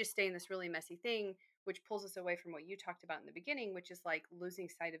 And then we just stay in this really messy thing, which pulls us away from what you talked about in the beginning, which is like losing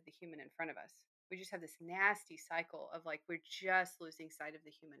sight of the human in front of us. We just have this nasty cycle of like, we're just losing sight of the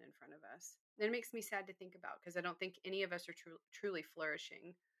human in front of us. And it makes me sad to think about, because I don't think any of us are truly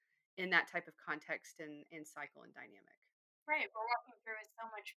flourishing in that type of context and cycle and dynamic. Right. We're walking through with so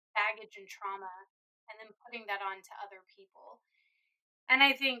much baggage and trauma and then putting that on to other people. And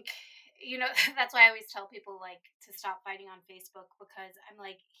I think, that's why I always tell people, like, to stop fighting on Facebook, because I'm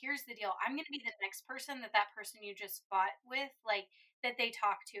like, here's the deal. I'm going to be the next person that person you just fought with, like, that they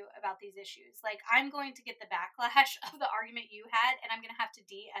talk to about these issues. Like, I'm going to get the backlash of the argument you had, and I'm going to have to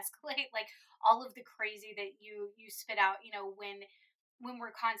de escalate, like, all of the crazy that you spit out, when when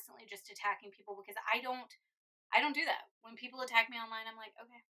we're constantly just attacking people, because I don't do that. When people attack me online, I'm like,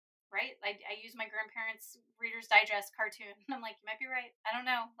 okay, right? I use my grandparents' Reader's Digest cartoon. And I'm like, you might be right. I don't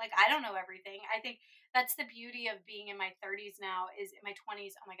know. Like, I don't know everything. I think that's the beauty of being in my 30s now. Is in my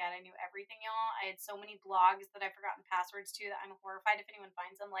 20s, oh my God, I knew everything, y'all. I had so many blogs that I've forgotten passwords to that I'm horrified if anyone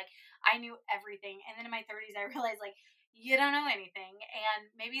finds them. Like, I knew everything. And then in my 30s, I realized, like, you don't know anything. And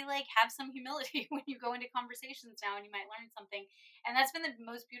maybe, like, have some humility when you go into conversations now, and you might learn something. And that's been the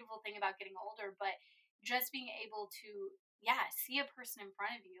most beautiful thing about getting older. But just being able to, yeah, see a person in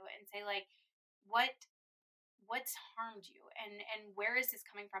front of you and say, like, what what's harmed you, and where is this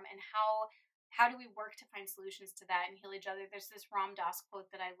coming from, and how do we work to find solutions to that and heal each other. There's this Ram Dass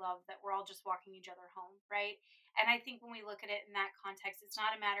quote that I love, that we're all just walking each other home, right? And I think when we look at it in that context, it's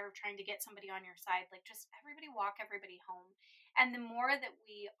not a matter of trying to get somebody on your side. Like, just everybody walk everybody home. And the more that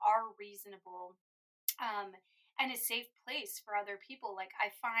we are reasonable, um, and a safe place for other people. Like,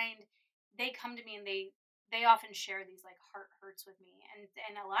 I find they come to me, and they often share these, like, heart hurts with me, and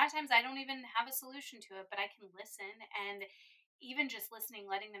a lot of times I don't even have a solution to it, but I can listen. And even just listening,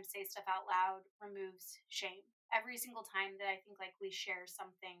 letting them say stuff out loud removes shame. Every single time that I think, like, we share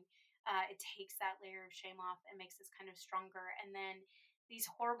something, it takes that layer of shame off and makes us kind of stronger. And then these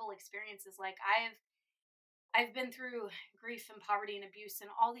horrible experiences, like, I've been through grief and poverty and abuse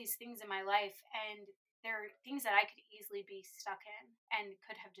and all these things in my life, and there are things that I could easily be stuck in and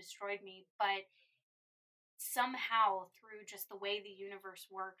could have destroyed me. But somehow, through just the way the universe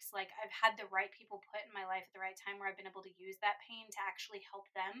works, like, I've had the right people put in my life at the right time, where I've been able to use that pain to actually help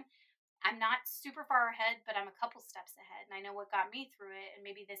them. I'm not super far ahead, but I'm a couple steps ahead, and I know what got me through it, and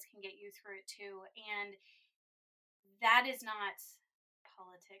maybe this can get you through it too. And that is not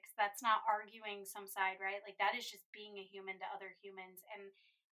politics. That's not arguing some side, right? Like, that is just being a human to other humans. And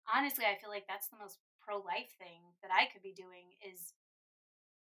honestly, I feel like that's the most pro life thing that I could be doing, is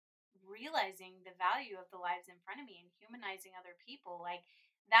realizing the value of the lives in front of me and humanizing other people. Like,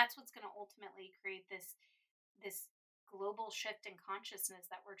 that's what's going to ultimately create this global shift in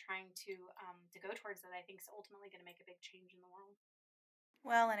consciousness that we're trying to go towards, that I think is ultimately going to make a big change in the world.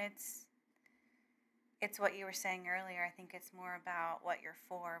 Well, and it's what you were saying earlier. I think it's more about what you're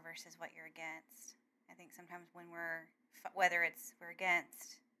for versus what you're against. I think sometimes when whether it's we're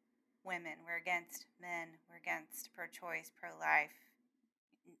against women, we're against men, we're against pro-choice, pro-life,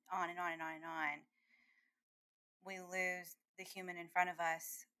 on and on and on and on, we lose the human in front of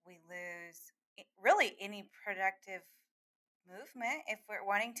us. We lose really any productive movement if we're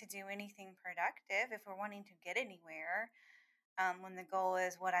wanting to do anything productive, if we're wanting to get anywhere. When the goal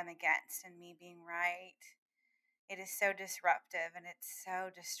is what I'm against and me being right, it is so disruptive and it's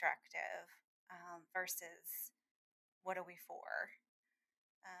so destructive, versus what are we for?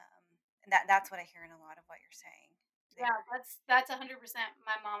 And that's what I hear in a lot of what you're saying Yeah, there. that's 100%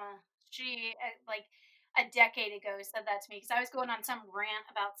 my mama. She, like, a decade ago, said that to me, because I was going on some rant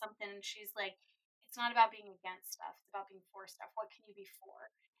about something, and she's like, "It's not about being against stuff; it's about being for stuff. What can you be for?"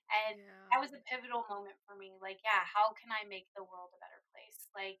 And that Yeah. was a pivotal moment for me. Like, yeah, how can I make the world a better place?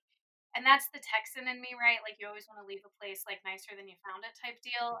 Like, and that's the Texan in me, right? Like, you always want to leave a place, like, nicer than you found it, type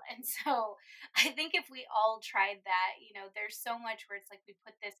deal. And so I think if we all tried that, there's so much where it's like we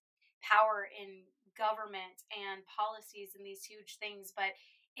put this power in government and policies and these huge things. But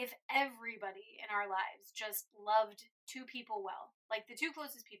if everybody in our lives just loved two people well, like the two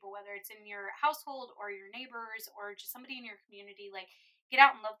closest people, whether it's in your household or your neighbors or just somebody in your community, like, get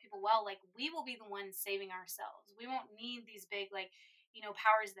out and love people well, like, we will be the ones saving ourselves. We won't need these big, like,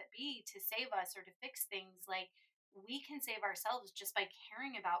 powers that be to save us or to fix things. Like, we can save ourselves just by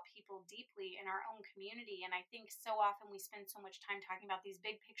caring about people deeply in our own community. And I think so often we spend so much time talking about these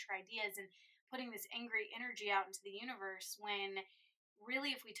big picture ideas and putting this angry energy out into the universe, when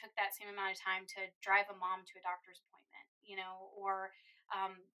really, if we took that same amount of time to drive a mom to a doctor's appointment, or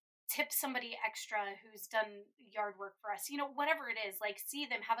tip somebody extra who's done yard work for us, whatever it is, like, see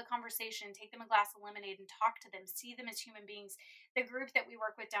them, have a conversation, take them a glass of lemonade and talk to them, see them as human beings. The group that we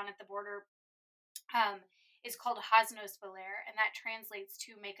work with down at the border, um, is called Hasnos Valer, and that translates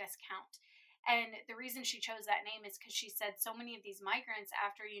to make us count. And the reason she chose that name is because she said so many of these migrants,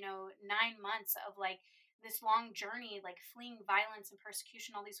 after 9 months of, like, this long journey, like, fleeing violence and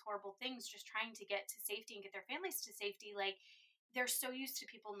persecution, all these horrible things, just trying to get to safety and get their families to safety, like, they're so used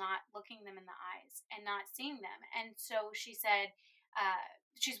to people not looking them in the eyes and not seeing them. And so she said, uh,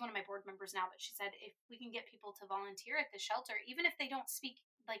 she's one of my board members now, but she said, if we can get people to volunteer at the shelter, even if they don't speak,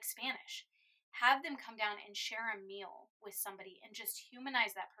 like, Spanish, have them come down and share a meal with somebody and just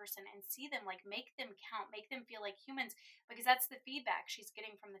humanize that person and see them, like, make them count, make them feel like humans. Because that's the feedback she's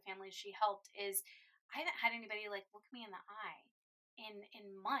getting from the families she helped, is, I haven't had anybody, like, look me in the eye. in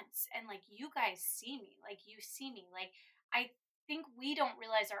months. And like, you guys see me, like, you see me, like, I think we don't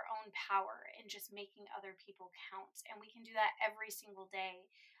realize our own power in just making other people count, and we can do that every single day.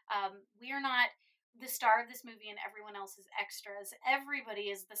 We are not the star of this movie and everyone else is extras.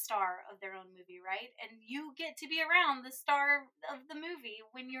 Everybody is the star of their own movie, right? And you get to be around the star of the movie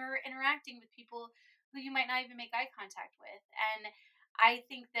when you're interacting with people who you might not even make eye contact with. And I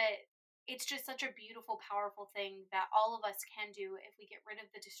think that it's just such a beautiful, powerful thing that all of us can do if we get rid of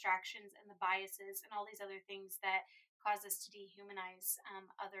the distractions and the biases and all these other things that cause us to dehumanize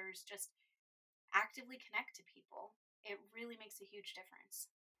others. Just actively connect to people. It really makes a huge difference.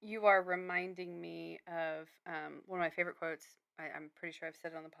 You are reminding me of one of my favorite quotes. I'm pretty sure I've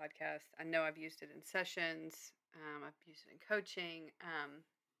said it on the podcast. I know I've used it in sessions. I've used it in coaching.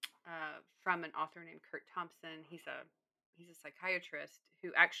 From an author named Kurt Thompson. He's a psychiatrist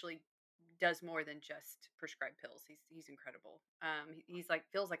who actually does more than just prescribe pills. He's incredible. He's like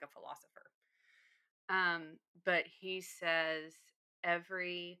feels like a philosopher. But he says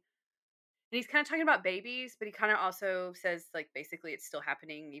every and he's kind of talking about babies, but he kind of also says like basically it's still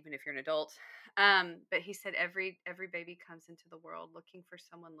happening even if you're an adult. But he said every baby comes into the world looking for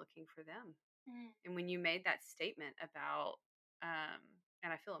someone looking for them. Mm. And when you made that statement about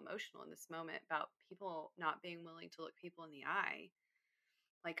and I feel emotional in this moment about people not being willing to look people in the eye,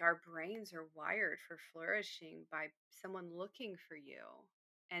 like our brains are wired for flourishing by someone looking for you,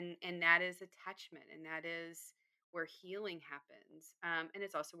 and that is attachment, and that is where healing happens, and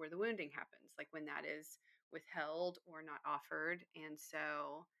it's also where the wounding happens, like when that is withheld or not offered. And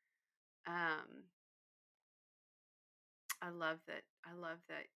so um I love that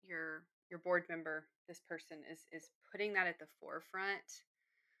your board member, this person is putting that at the forefront,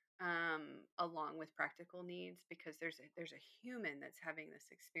 along with practical needs, because there's a human that's having this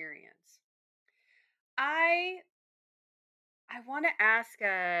experience. I I want to ask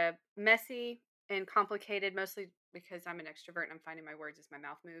a messy and complicated, mostly because I'm an extrovert and I'm finding my words as my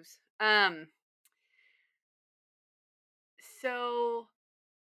mouth moves. So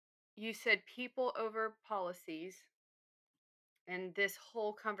you said people over policies, and this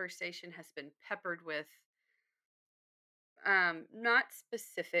whole conversation has been peppered with not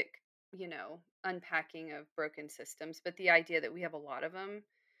specific, unpacking of broken systems, but the idea that we have a lot of them.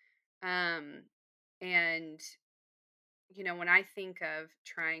 Um, and when I think of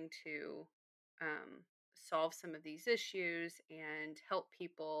trying to solve some of these issues and help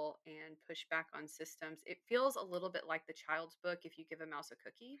people and push back on systems, it feels a little bit like the child's book, If You Give a Mouse a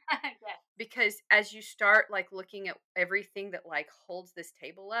Cookie. Yes. Because as you start like looking at everything that like holds this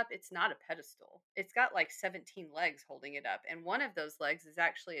table up, it's not a pedestal. It's got like 17 legs holding it up. And one of those legs is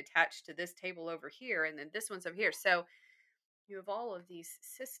actually attached to this table over here. And then this one's over here. So you have all of these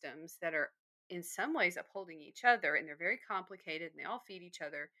systems that are in some ways upholding each other, and they're very complicated and they all feed each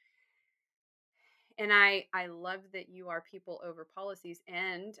other. And I love that you are people over policies,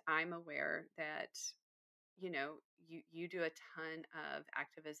 and I'm aware that you do a ton of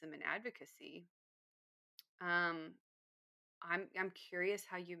activism and advocacy. I'm curious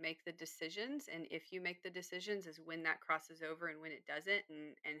how you make the decisions, and if you make the decisions, is when that crosses over and when it doesn't,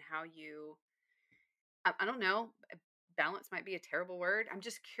 and how you I don't know, balance might be a terrible word. I'm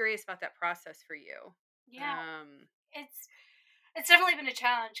just curious about that process for you. Yeah, Um, it's definitely been a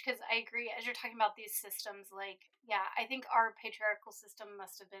challenge because I agree. As you're talking about these systems, like, yeah, I think our patriarchal system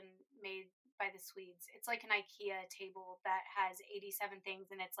must have been made by the Swedes. It's like an IKEA table that has 87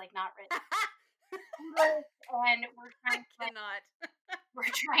 things and it's like not written in English, and I cannot. we're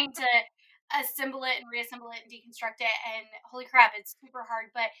trying to assemble it and reassemble it and deconstruct it, and holy crap, it's super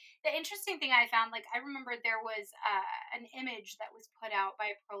hard. But the interesting thing I found, like, I remember there was an image that was put out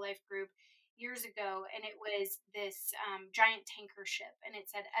by a pro-life group years ago, and it was this giant tanker ship, and it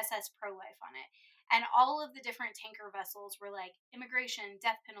said SS Pro-Life on it, and all of the different tanker vessels were like immigration,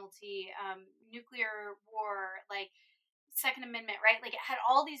 death penalty, nuclear war, like Second Amendment, right? Like, it had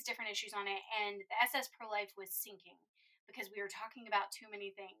all these different issues on it, and the SS Pro-Life was sinking because we were talking about too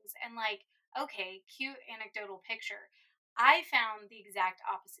many things. And like, okay, cute anecdotal picture. I found the exact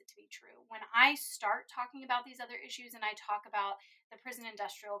opposite to be true. When I start talking about these other issues, and I talk about the prison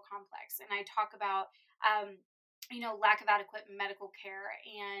industrial complex, and I talk about, lack of adequate medical care,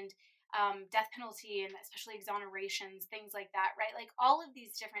 and death penalty, and especially exonerations, things like that, right? Like, all of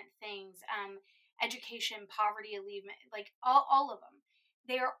these different things, education, poverty alleviation, like all of them,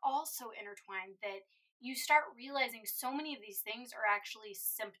 they are all so intertwined that you start realizing so many of these things are actually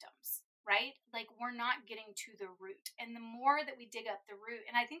symptoms, right? Like, we're not getting to the root. And the more that we dig up the root,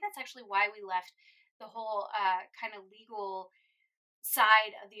 and I think that's actually why we left the whole kind of legal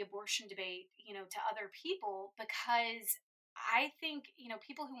side of the abortion debate, to other people, because I think,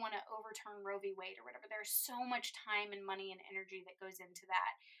 people who want to overturn Roe v. Wade or whatever, there's so much time and money and energy that goes into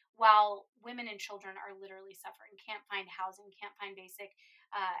that. While women and children are literally suffering, can't find housing, can't find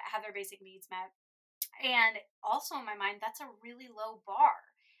have their basic needs met. And also in my mind, that's a really low bar.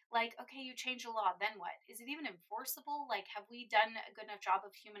 Like, okay, you change the law, then what? Is it even enforceable? Like, have we done a good enough job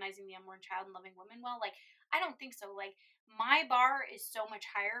of humanizing the unborn child and loving women well? Like, I don't think so. Like, my bar is so much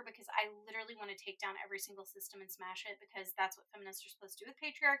higher because I literally want to take down every single system and smash it because that's what feminists are supposed to do with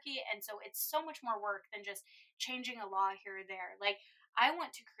patriarchy. And so it's so much more work than just changing a law here or there. Like, I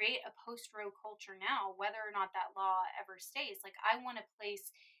want to create a post Roe culture now, whether or not that law ever stays. Like, I want a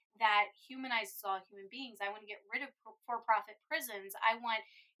place that humanizes all human beings. I want to get rid of for-profit prisons. I want,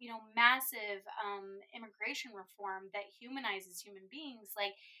 massive immigration reform that humanizes human beings.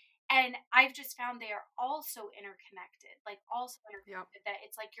 Like, and I've just found they are also interconnected, like also Yep. interconnected. That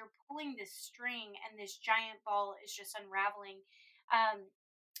it's like you're pulling this string, and this giant ball is just unraveling. Um,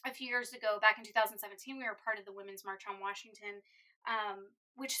 a few years ago, back in 2017, we were part of the Women's March on Washington,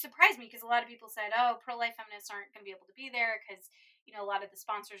 which surprised me because a lot of people said, "Oh, pro-life feminists aren't going to be able to be there because a lot of the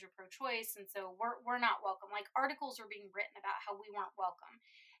sponsors are pro-choice, and so we're not welcome." Like articles were being written about how we weren't welcome,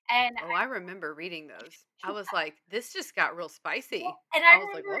 and Oh, I remember reading those. I was like, this just got real spicy. I I was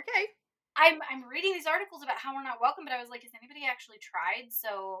like, remember well, okay. I'm reading these articles about how we're not welcome, but I was like, has anybody actually tried?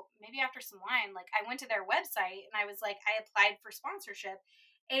 So maybe after some wine, like I went to their website and I was like, I applied for sponsorship,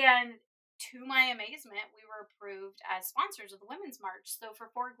 and to my amazement, we were approved as sponsors of the Women's March. So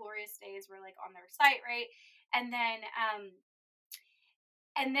for 4 glorious days, we're like on their site, right? And then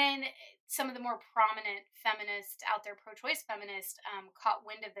and then some of the more prominent feminists out there, pro-choice feminists, caught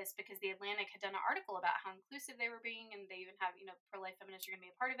wind of this because the Atlantic had done an article about how inclusive they were being, and they even have, pro-life feminists are going to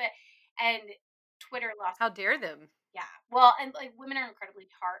be a part of it. And Twitter lost. How dare them? Yeah, well, and like women are incredibly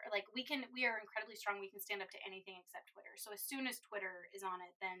hard. Like we are incredibly strong. We can stand up to anything except Twitter. So as soon as Twitter is on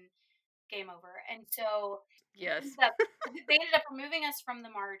it, then game over. And so Yes. they ended up removing us from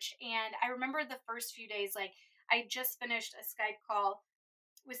the march. And I remember the first few days, like I just finished a Skype call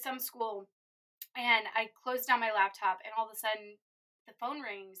with some school, and I closed down my laptop, and all of a sudden the phone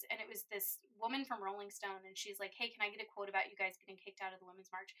rings, and it was this woman from Rolling Stone, and she's like, "Hey, can I get a quote about you guys getting kicked out of the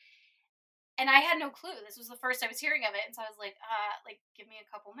Women's March?" And I had no clue. This was the first I was hearing of it, and so I was like, give me a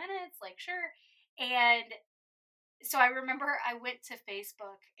couple minutes, like sure. And so I remember I went to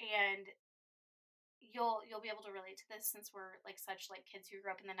Facebook, and you'll be able to relate to this since we're like such like kids who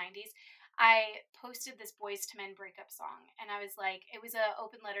grew up in the 90s. I posted this Boys to Men breakup song, and I was like, it was a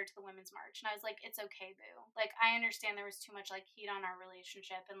open letter to the Women's March, and I was like, it's okay, boo, like I understand there was too much like heat on our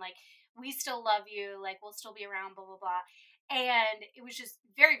relationship, and like we still love you, like we'll still be around, blah blah blah. And it was just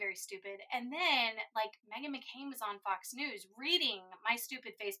very very stupid. And then like Meghan McCain was on Fox News reading my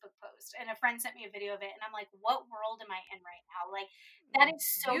stupid Facebook post, and a friend sent me a video of it, and I'm like, what world am I in right now? Like that is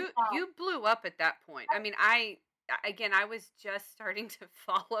so dumb. You blew up at that point. I mean, again, I was just starting to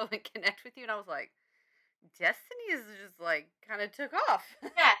follow and connect with you, and I was like, Destiny is just like kind of took off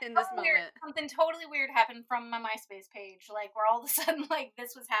Yeah, in this moment. something totally weird happened from my MySpace page, like where all of a sudden like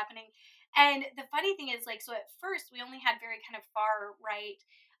this was happening. And the funny thing is, like, so at first we only had very kind of far right,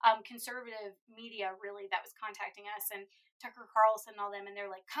 conservative media really that was contacting us, and Tucker Carlson and all them, and they're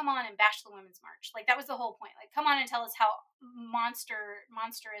like, come on and bash the Women's March. Like that was the whole point. Like, come on and tell us how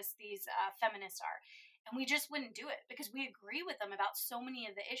monstrous these feminists are. And we just wouldn't do it because we agree with them about so many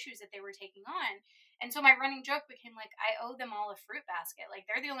of the issues that they were taking on. And so my running joke became like, I owe them all a fruit basket. Like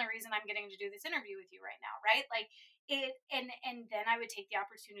they're the only reason I'm getting to do this interview with you right now, right? Like it, and then I would take the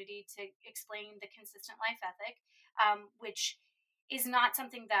opportunity to explain the consistent life ethic, which is not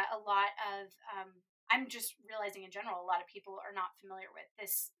something that a lot of I'm just realizing in general a lot of people are not familiar with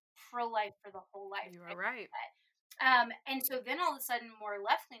this pro life for the whole life. You are right. And so then all of a sudden, more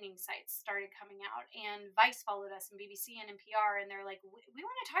left leaning sites started coming out, and Vice followed us, and BBC and NPR, and they're like, we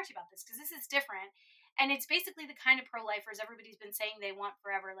want to talk to you about this because this is different. And it's basically the kind of pro lifers everybody's been saying they want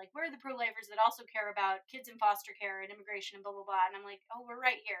forever. Like, we're the pro lifers that also care about kids in foster care and immigration and blah, blah, blah. And I'm like, oh, we're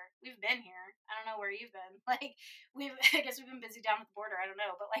right here. We've been here. I don't know where you've been. Like, I guess we've been busy down at the border. I don't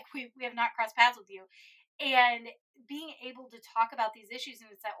know. But like, we have not crossed paths with you. And being able to talk about these issues,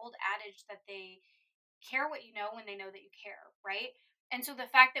 and it's that old adage that they care what you know when they know that you care, right? And so the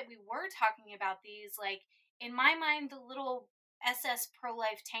fact that we were talking about these, like in my mind, the little SS pro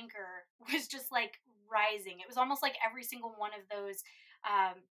life tanker was just like rising. It was almost like every single one of those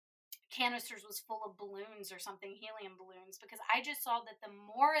um, canisters was full of balloons or something, helium balloons, because I just saw that the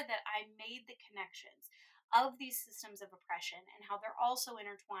more that I made the connections of these systems of oppression and how they're also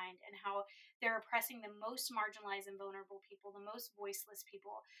intertwined and how they're oppressing the most marginalized and vulnerable people, the most voiceless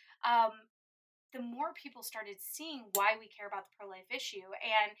people, um, the more people started seeing why we care about the pro-life issue.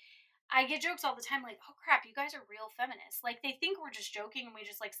 And I get jokes all the time like, "Oh crap, you guys are real feminists." Like they think we're just joking and we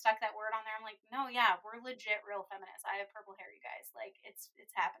just like stuck that word on there. I'm like, "No, yeah, we're legit real feminists. I have purple hair, you guys. Like it's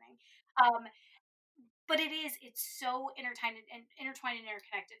happening." Um but it's so intertwined and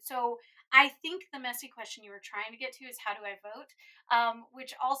interconnected. So I think the messy question you were trying to get to is how do I vote?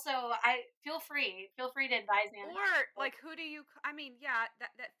 Which also I feel free to advise me on Or how. like who do you I mean, yeah,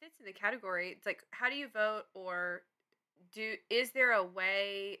 that fits in the category. It's like how do you vote, or do is there a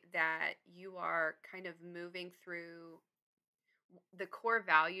way that you are kind of moving through the core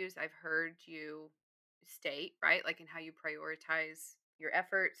values I've heard you state, right? Like in how you prioritize your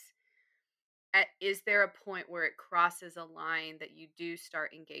efforts. Is there a point where it crosses a line that you do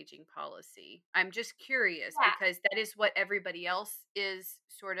start engaging policy? I'm just curious Yeah, because that is what everybody else is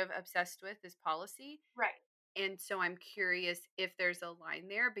sort of obsessed with is policy. right. And so I'm curious if there's a line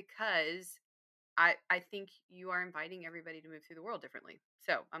there because I think you are inviting everybody to move through the world differently.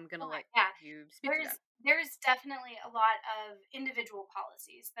 So I'm gonna Okay, let yeah. you speak to that. There's definitely a lot of individual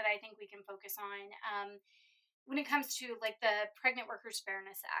policies that I think we can focus on. When it comes to like the Pregnant Workers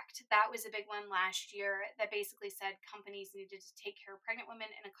Fairness Act, that was a big one last year that basically said companies needed to take care of pregnant women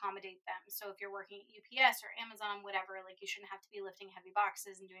and accommodate them. So if you're working at UPS or Amazon, whatever, like you shouldn't have to be lifting heavy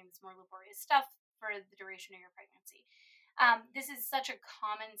boxes and doing this more laborious stuff for the duration of your pregnancy. This is such a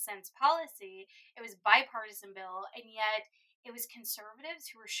common sense policy. It was bipartisan bill, and yet it was conservatives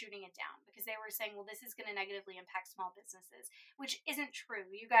who were shooting it down because they were saying, well, this is going to negatively impact small businesses, which isn't true.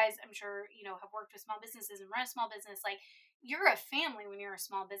 You guys, I'm sure, have worked with small businesses and run a small business. Like, you're a family when you're a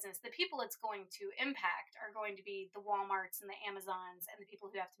small business. The people it's going to impact are going to be the Walmarts and the Amazons and the people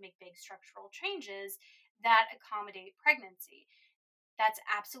who have to make big structural changes that accommodate pregnancy. That's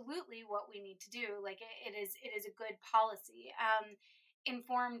absolutely what we need to do. Like it is a good policy.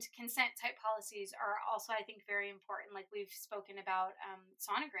 Informed consent type policies are also, I think, very important. Like we've spoken about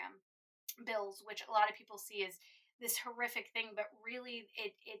sonogram bills, which a lot of people see as this horrific thing, but really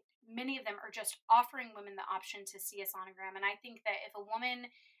it many of them are just offering women the option to see a sonogram. And I think that if a woman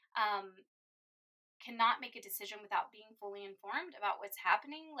um, cannot make a decision without being fully informed about what's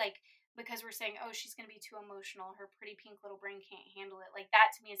happening, like because we're saying, oh, she's going to be too emotional, her pretty pink little brain can't handle it, like that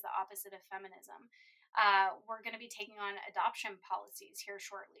to me is the opposite of feminism. We're going to be taking on adoption policies here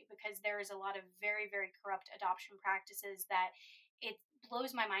shortly because there is a lot of very very corrupt adoption practices that it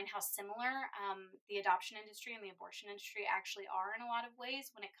blows my mind how similar the adoption industry and the abortion industry actually are in a lot of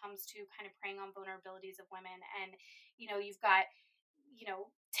ways when it comes to kind of preying on vulnerabilities of women. And you've got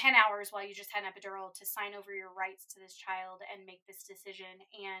 10 hours while you just had an epidural to sign over your rights to this child and make this decision,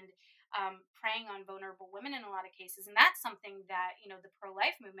 and preying on vulnerable women in a lot of cases. And that's something that the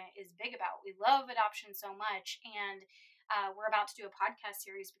pro-life movement is big about. We love adoption so much, and we're about to do a podcast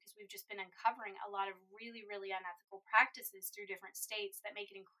series because we've just been uncovering a lot of really really unethical practices through different states that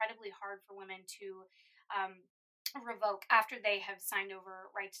make it incredibly hard for women to revoke after they have signed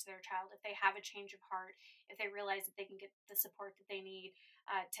over rights to their child, if they have a change of heart, if they realize that they can get the support that they need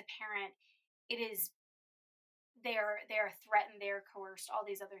to parent. It is they are threatened, they are coerced, all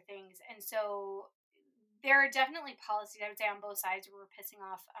these other things. And so there are definitely policies, I would say, on both sides where we're pissing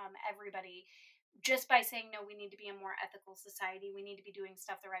off everybody just by saying, no, we need to be a more ethical society, we need to be doing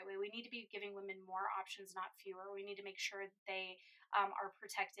stuff the right way, we need to be giving women more options, not fewer. We need to make sure that they are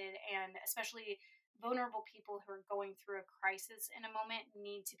protected, and especially vulnerable people who are going through a crisis in a moment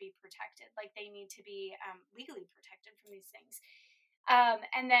need to be protected. Like they need to be legally protected from these things.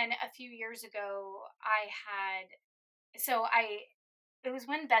 And then a few years ago, it was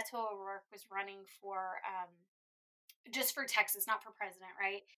when Beto O'Rourke was running for just for Texas, not for president,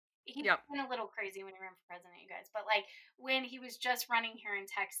 right? He Yep. went a little crazy when he ran for president, you guys. But like when he was just running here in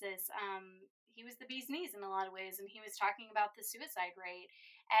Texas, he was the bee's knees in a lot of ways, and he was talking about the suicide rate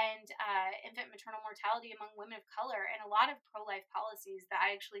and infant maternal mortality among women of color, and a lot of pro-life policies that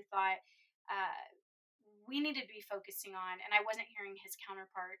I actually thought uh, we needed to be focusing on. And I wasn't hearing his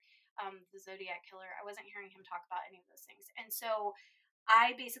counterpart, the Zodiac killer. I wasn't hearing him talk about any of those things, and so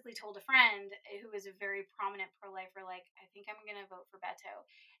I basically told a friend who is a very prominent pro lifer, like, I think I'm going to vote for Beto.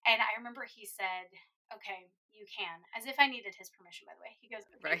 And I remember he said, okay, you can, as if I needed his permission, by the way. He goes,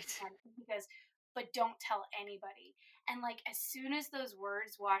 okay, you Right. can. He goes, but don't tell anybody. And like, as soon as those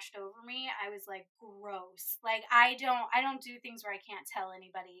words washed over me, I was like, gross. Like, I don't do things where I can't tell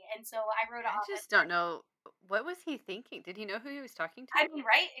anybody. And so I wrote an I op-ed. just don't know what was he thinking? Did he know who he was talking I to? mean,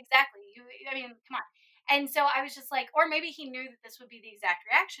 right? Exactly. I mean, come on. And so I was just like, or maybe he knew that this would be the exact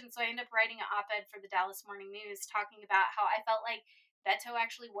reaction. So I ended up writing an op ed for the Dallas Morning News talking about how I felt like Beto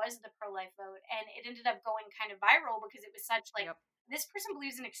actually was the pro-life vote, and it ended up going kind of viral because it was such like, Yep. this person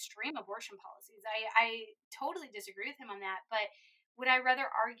believes in extreme abortion policies. I totally disagree with him on that, but would I rather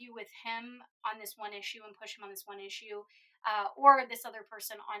argue with him on this one issue and push him on this one issue, or this other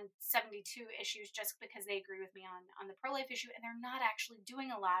person on 72 issues just because they agree with me on the pro life issue and they're not actually doing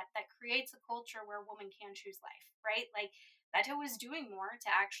a lot that creates a culture where a woman can choose life, right? Like Beto was doing more to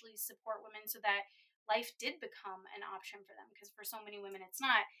actually support women so that life did become an option for them, because for so many women it's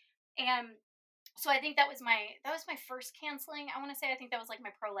not. And so I think that was my first canceling. I want to say I think that was like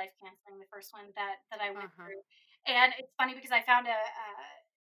my pro life canceling, the first one that I went Uh-huh. through. And it's funny because I found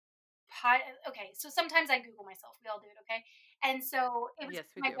okay, so sometimes I Google myself. We all do it, okay? And so it was Yes,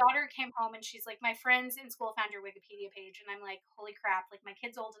 we my do. daughter came home and she's like, my friends in school found your Wikipedia page, and I'm like, holy crap! Like my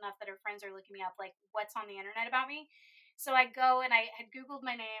kid's old enough that her friends are looking me up. Like, what's on the internet about me? So I go and I had Googled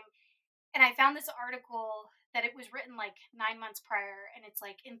my name, and I found this article that it was written like 9 months prior, and it's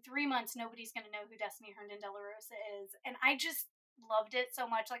like, in 3 months nobody's going to know who Destiny Herndon De La Rosa is, and I just loved it so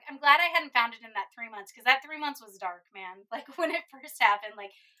much. Like, I'm glad I hadn't found it in that 3 months, because that 3 months was dark, man. Like when it first happened,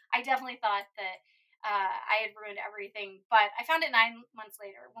 like I definitely thought that I had ruined everything, but I found it 9 months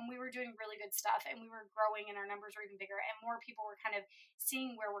later when we were doing really good stuff and we were growing and our numbers were even bigger and more people were kind of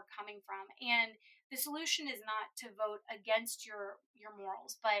seeing where we're coming from. And the solution is not to vote against your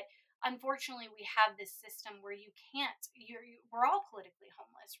morals, but unfortunately we have this system where you can't we're all politically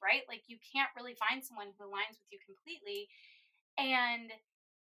homeless, right? Like you can't really find someone who aligns with you completely. And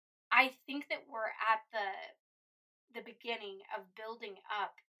I think that we're at the beginning of building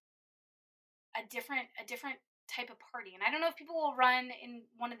up a different type of party. And I don't know if people will run in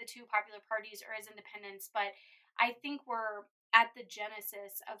one of the two popular parties or as independents, but I think we're at the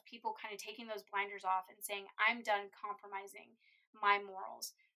genesis of people kind of taking those blinders off and saying, I'm done compromising my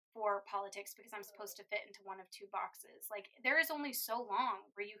morals for politics because I'm supposed to fit into one of two boxes. Like there is only so long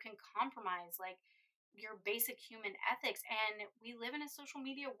where you can compromise like your basic human ethics. And we live in a social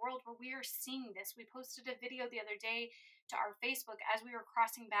media world where we are seeing this. We posted a video the other day to our Facebook as we were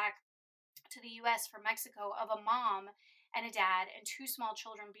crossing back to the US from Mexico, of a mom and a dad and two small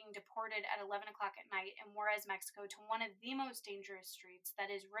children being deported at 11 o'clock at night in Juarez, Mexico, to one of the most dangerous streets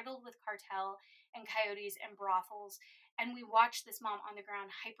that is riddled with cartel and coyotes and brothels. And we watched this mom on the ground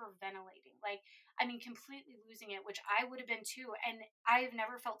hyperventilating, like, I mean, completely losing it, which I would have been too. And I've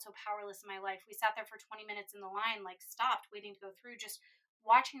never felt so powerless in my life. We sat there for 20 minutes in the line, like, stopped waiting to go through, just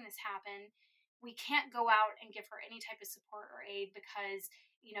watching this happen. We can't go out and give her any type of support or aid because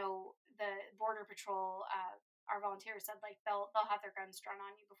the border patrol, our volunteers said like they'll have their guns drawn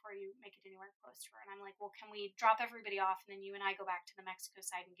on you before you make it anywhere close to her. And I'm like, well, can we drop everybody off and then you and I go back to the Mexico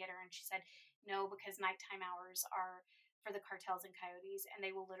side and get her? And she said no, because nighttime hours are for the cartels and coyotes, and they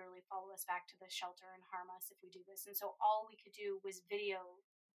will literally follow us back to the shelter and harm us if we do this. And so all we could do was video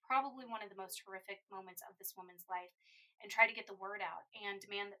probably one of the most horrific moments of this woman's life and try to get the word out and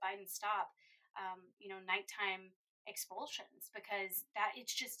demand that Biden stop nighttime expulsions, because that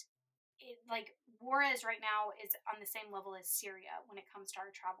it's just like Juarez right now is on the same level as Syria when it comes to our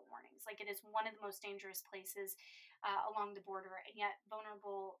travel warnings. Like it is one of the most dangerous places along the border, and yet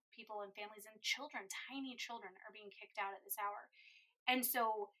vulnerable people and families and children, tiny children, are being kicked out at this hour. And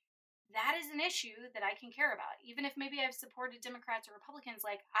so that is an issue that I can care about. Even if maybe I've supported Democrats or Republicans,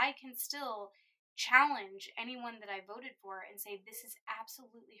 like I can still challenge anyone that I voted for and say this is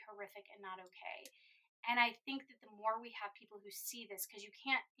absolutely horrific and not okay. And I think that the more we have people who see this, because you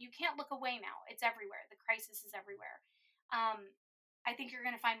can't look away now. It's everywhere. The crisis is everywhere. I think you're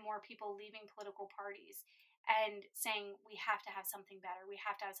going to find more people leaving political parties and saying we have to have something better. We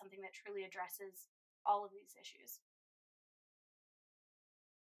have to have something that truly addresses all of these issues.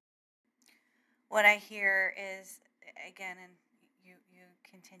 What I hear is, again, and you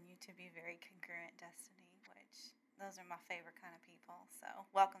continue to be very congruent, Destiny, which those are my favorite kind of people. So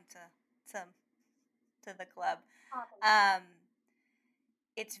welcome to to the club. Awesome. Um,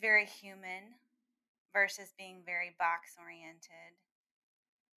 it's very human versus being very box oriented.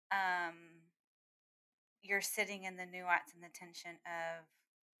 You're sitting in the nuance and the tension of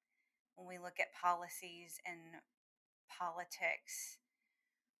when we look at policies and politics,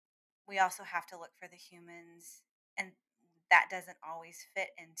 we also have to look for the humans, and that doesn't always fit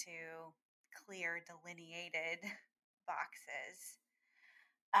into clear delineated boxes.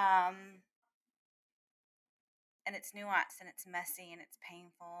 And it's nuanced and it's messy and it's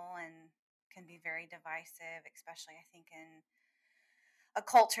painful and can be very divisive, especially I think in a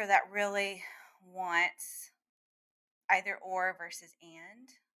culture that really wants either or versus and.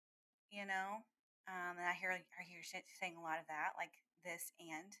 And I hear you saying a lot of that, like this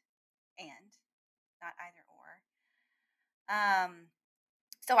and not either or.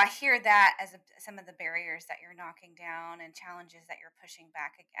 So I hear that as some of the barriers that you're knocking down and challenges that you're pushing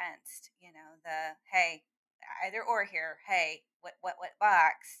back against. You know, the hey, either or here. Hey, what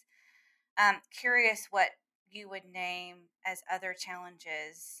box? Curious what you would name as other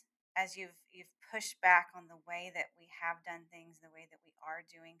challenges as you've pushed back on the way that we have done things, the way that we are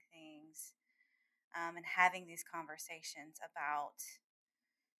doing things, and having these conversations about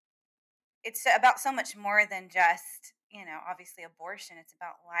it's about so much more than just, obviously abortion. It's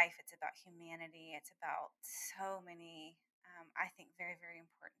about life, it's about humanity, it's about so many, I think, very, very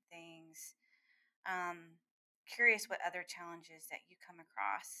important things. Um, Curious what other challenges that you come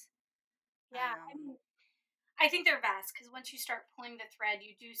across. Yeah, I Um, mean, I think they're vast because once you start pulling the thread,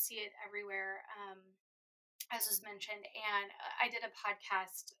 you do see it everywhere. As was mentioned. And I did a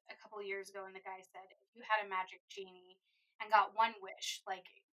podcast a couple of years ago, and the guy said, if you had a magic genie and got one wish, like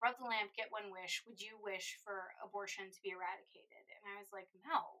rub the lamp, get one wish, would you wish for abortion to be eradicated? And I was like,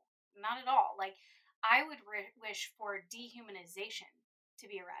 no, not at all. Like, I would wish for dehumanization to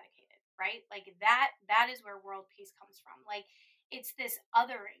be eradicated, right? Like that is where world peace comes from. Like, it's this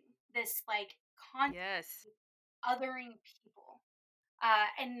othering, this like constant Yes. othering people,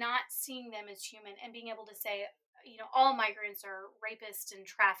 and not seeing them as human and being able to say, all migrants are rapists and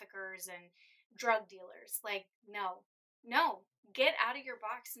traffickers and drug dealers. Like, no, no, get out of your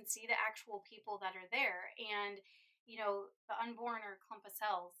box and see the actual people that are there. And, the unborn are a clump of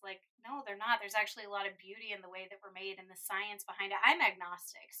cells. Like, no, they're not. There's actually a lot of beauty in the way that we're made and the science behind it. I'm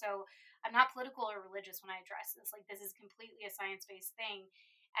agnostic. So I'm not political or religious when I address this. Like, this is completely a science based thing.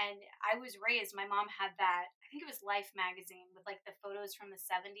 And I was raised, my mom had that, I think it was Life magazine with like the photos from the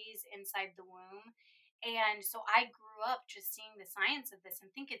 70s inside the womb. And so I grew up just seeing the science of this and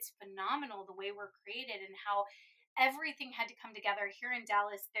think it's phenomenal the way we're created and how everything had to come together. Here in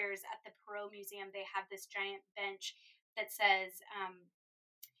Dallas, there's at the Perot Museum, they have this giant bench that says,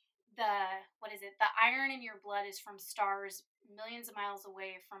 the what is it, the iron in your blood is from stars millions of miles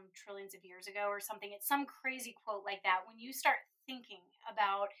away from trillions of years ago, or something. It's some crazy quote like that. When you start thinking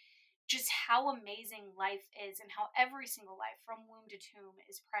about just how amazing life is and how every single life from womb to tomb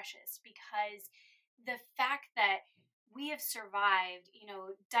is precious, because the fact that we have survived,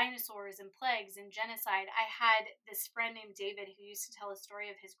 dinosaurs and plagues and genocide. I had this friend named David who used to tell a story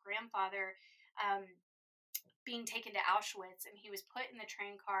of his grandfather, um, being taken to Auschwitz, and he was put in the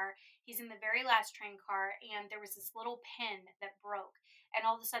train car. He's in the very last train car, and there was this little pin that broke. And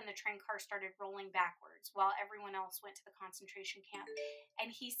all of a sudden, the train car started rolling backwards while everyone else went to the concentration camp.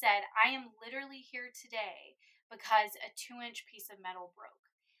 And he said, I am literally here today because a 2-inch piece of metal broke.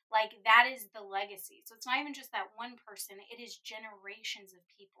 Like, that is the legacy. So it's not even just that one person, it is generations of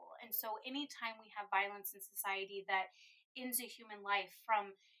people. And so anytime we have violence in society that ends a human life,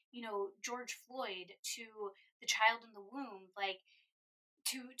 from George Floyd to the child in the womb, like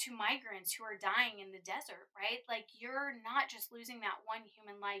to migrants who are dying in the desert, right? Like, you're not just losing that one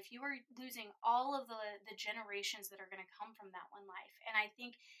human life, you are losing all of the generations that are going to come from that one life. And I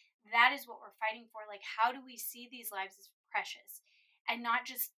think that is what we're fighting for. Like, how do we see these lives as precious and not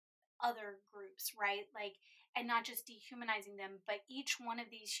just other groups, right? Like, and not just dehumanizing them, but each one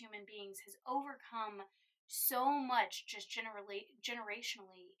of these human beings has overcome so much just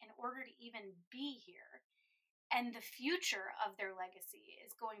generationally in order to even be here, and the future of their legacy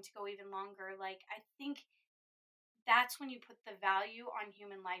is going to go even longer. Like, I think that's when you put the value on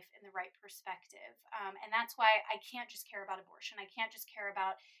human life in the right perspective. And that's why I can't just care about abortion. I can't just care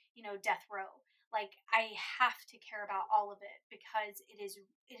about, death row. Like, I have to care about all of it, because it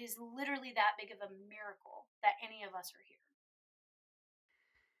is literally that big of a miracle that any of us are here.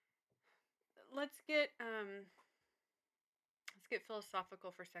 Let's get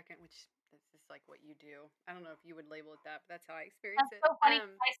philosophical for a second, which this is like what you do. I don't know if you would label it that, but that's how I experience That's it. so funny.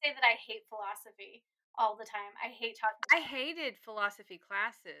 I say that I hate philosophy all the time. I hate talking I about hated philosophy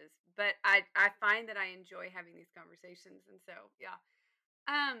classes, but I find that I enjoy having these conversations, and so yeah.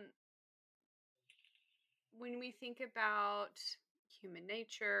 Um, when we think about human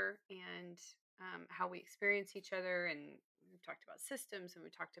nature and how we experience each other, and we've talked about systems, and we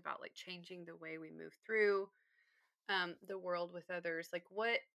talked about like changing the way we move through the world with others, like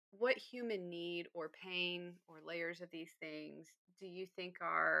what human need or pain or layers of these things do you think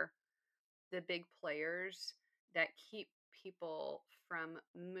are the big players that keep people from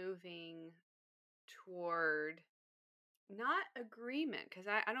moving toward not agreement? Because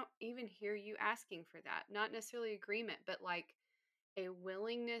I don't even hear you asking for that, not necessarily agreement, but like a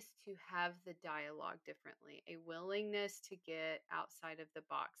willingness to have the dialogue differently, a willingness to get outside of the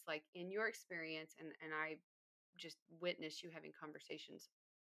box, like in your experience. And I just witness you having conversations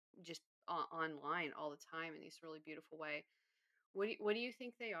just online all the time in this really beautiful way. What do you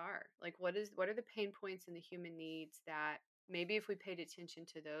think they are? Like, what are the pain points and the human needs that maybe if we paid attention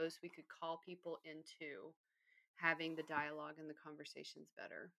to those, we could call people into having the dialogue and the conversations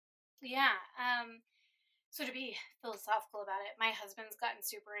better? Yeah. So to be philosophical about it, my husband's gotten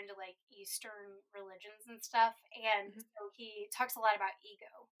super into like Eastern religions and stuff, and Hmm. so he talks a lot about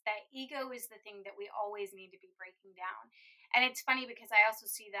ego. That ego is the thing that we always need to be breaking down. And it's funny because I also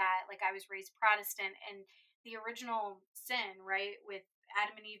see that like I was raised Protestant, and the original sin, right, with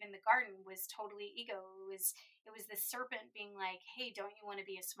Adam and Eve in the garden was totally ego. It was the serpent being like, "Hey, don't you want to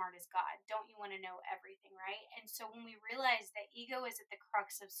be as smart as God? Don't you want to know everything, right?" And so when we realize that ego is at the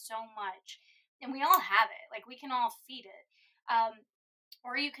crux of so much, and we all have it, like we can all feed it,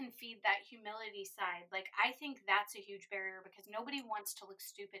 or you can feed that humility side. Like I think that's a huge barrier because nobody wants to look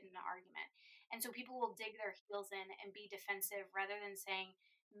stupid in an argument, and so people will dig their heels in and be defensive rather than saying,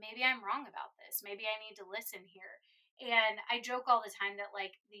 maybe I'm wrong about this, maybe I need to listen here. And I joke all the time that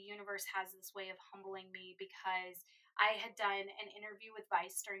like the universe has this way of humbling me because I had done an interview with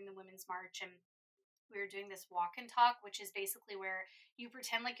Vice during the Women's March, and we were doing this walk and talk, which is basically where you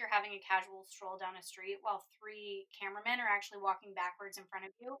pretend like you're having a casual stroll down a street while three cameramen are actually walking backwards in front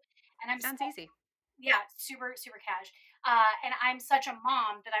of you. And I'm Sounds so, easy. yeah, super, super cash. And I'm such a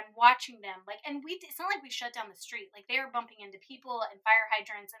mom that I'm watching them. Like, and it's not like we shut down the street. Like, they are bumping into people and fire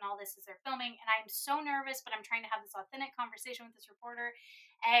hydrants and all this as they're filming. And I'm so nervous, but I'm trying to have this authentic conversation with this reporter.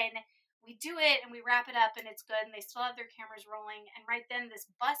 And we do it and we wrap it up and it's good. And they still have their cameras rolling. And right then, this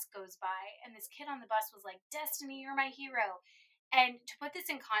bus goes by. And this kid on the bus was like, "Destiny, you're my hero." And to put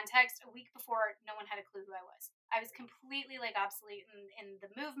this in context, a week before, no one had a clue who I was. I was completely like obsolete in the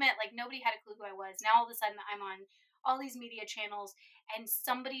movement. Like nobody had a clue who I was. Now all of a sudden I'm on all these media channels and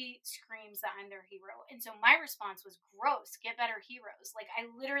somebody screams that I'm their hero. And so my response was, gross, get better heroes. Like I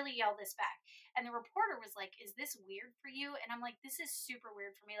literally yelled this back. And the reporter was like, "Is this weird for you?" And I'm like, "This is super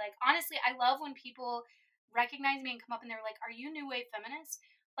weird for me." Like honestly, I love when people recognize me and come up and they're like, "Are you new wave feminist?"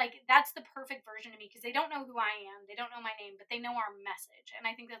 Like that's the perfect version of me because they don't know who I am, they don't know my name, but they know our message, and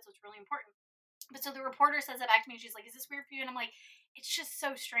I think that's what's really important. But so the reporter says that back to me and she's like, "Is this weird for you?" And I'm like, "It's just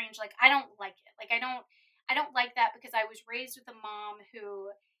so strange. Like I don't like it. Like I don't like that because I was raised with a mom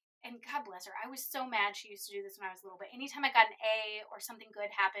who, and God bless her, I was so mad she used to do this when I was little. But anytime I got an A or something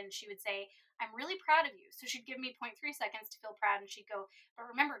good happened, she would say, "I'm really proud of you." So she'd give me point 0.3 seconds to feel proud, and she'd go,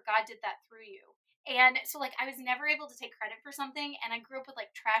 "But remember, God did that through you." And so like I was never able to take credit for something, and I grew up with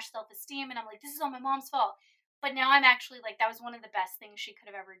like trash self-esteem, and I'm like, this is all my mom's fault. But now I'm actually like, that was one of the best things she could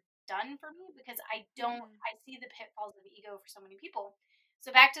have ever done for me because Hmm. I see the pitfalls of ego for so many people.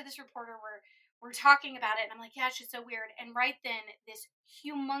 So back to this reporter, we're talking about it, and I'm like, "Yeah, it's just so weird." And right then, this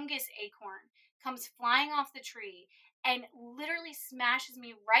humongous acorn comes flying off the tree and literally smashes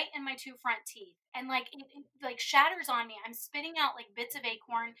me right in my two front teeth, and like it like shatters on me. I'm spitting out like bits of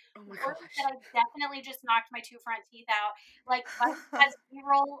acorn, Oh my worried that gosh. I definitely just knocked my two front teeth out. Like, Vice has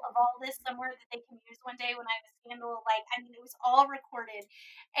B-roll of all this somewhere that they can use one day when I have a scandal. Like, I mean, it was all recorded.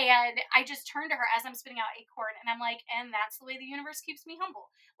 And I just turned to her as I'm spitting out acorn, and I'm like, "And that's the way the universe keeps me humble."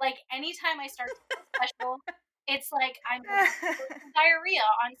 Like, anytime I start to feel special, it's like I'm going to go through diarrhea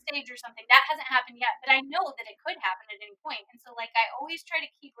on stage or something. That hasn't happened yet, but I know that it could happen at any point. And so, like, I always try to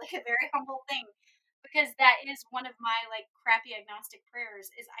keep like a very humble thing because that is one of my like crappy agnostic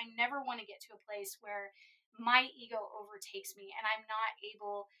prayers is I never want to get to a place where my ego overtakes me and I'm not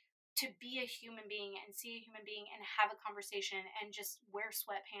able to be a human being and see a human being and have a conversation and just wear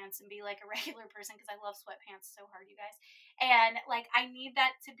sweatpants and be like a regular person because I love sweatpants so hard, you guys. And like I need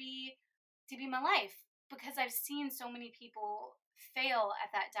that to be my life because I've seen so many people fail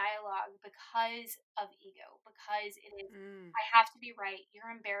at that dialogue because of ego, because it is Mm, I have to be right. You're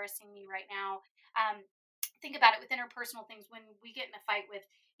embarrassing me right now. Um, think about it with interpersonal things when we get in a fight with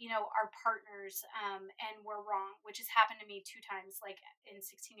our partners, and we're wrong, which has happened to me two times like in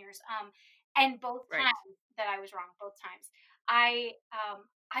 16 years, and both right. times that I was wrong, both times I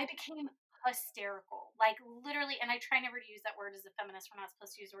became hysterical, like literally. And I try never to use that word as a feminist, we're not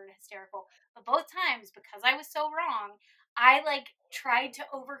supposed to use the word hysterical, but both times because I was so wrong, I like tried to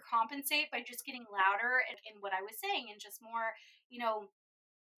overcompensate by just getting louder in what I was saying and just more you know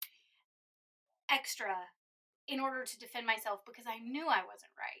extra in order to defend myself because I knew I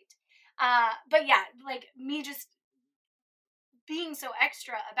wasn't right. But yeah, like me just being so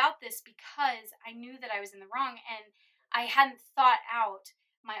extra about this because I knew that I was in the wrong and I hadn't thought out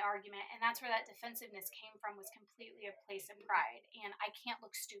my argument, and that's where that defensiveness came from, was completely a place of pride. And I can't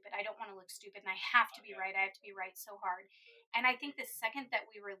look stupid. I don't want to look stupid, and I have to be right. I have to be right so hard. And I think the second that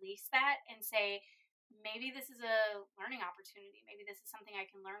we release that and say, maybe this is a learning opportunity, maybe this is something I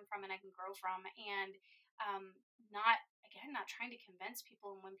can learn from and I can grow from, and not again, not trying to convince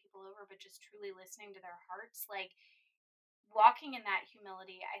people and win people over, but just truly listening to their hearts. Like walking in that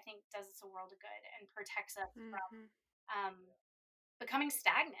humility, I think does us a world of good and protects us from Mhm. um, becoming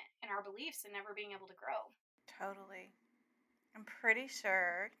stagnant in our beliefs and never being able to grow. Totally. I'm pretty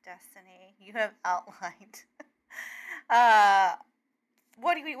sure, Destiny, you have outlined uh,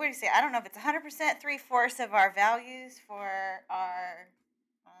 what do you say? I don't know if it's 100%, three-fourths of our values for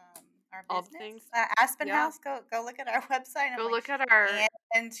our All the business. things. Aspen Yeah. House. Go look at our website. And I'm Go like, look she's at our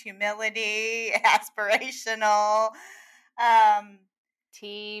and humility, aspirational, um,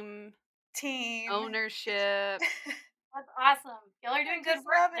 team team. ownership. That's awesome. Y'all are I doing good just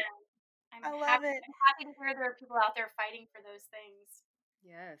work love it. then. I'm I love happy. it. I'm happy to hear there are people out there fighting for those things.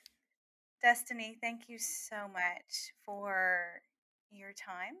 Yes. Destiny, thank you so much for your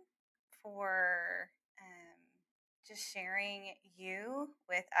time, for just sharing you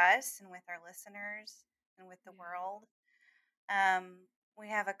with us and with our listeners and with the Yeah. world. Um, we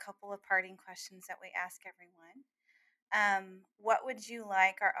have a couple of parting questions that we ask everyone. What would you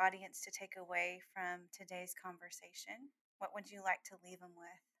like our audience to take away from today's conversation? What would you like to leave them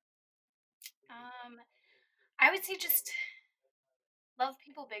with? Um, I would say just love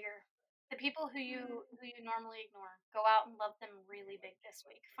people bigger. The people Mm, who you normally ignore. Go out and love them really big this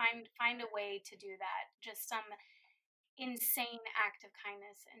week. Find a way to do that. Just some insane act of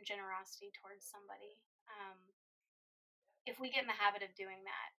kindness and generosity towards somebody. If we get in the habit of doing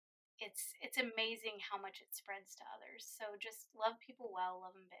that, it's amazing how much it spreads to others. So just love people well,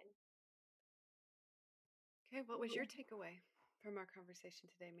 love them big. Okay, what was your takeaway from our conversation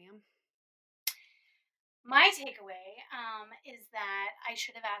today, ma'am? My takeaway is that I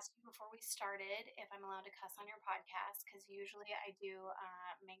should have asked you before we started if I'm allowed to cuss on your podcast because usually I do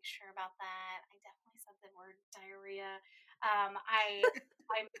make sure about that. I definitely said the word diarrhea.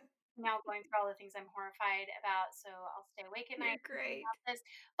 I'm now going through all the things I'm horrified about, so I'll stay awake at You're night thinking great. about this.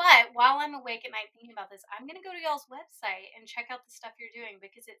 But while I'm awake at night thinking about this, I'm gonna go to y'all's website and check out the stuff you're doing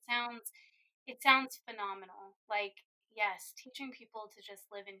because it sounds phenomenal. Like, yes, teaching people to just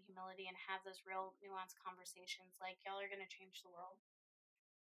live in humility and have those real nuanced conversations, like, y'all are going to change the world.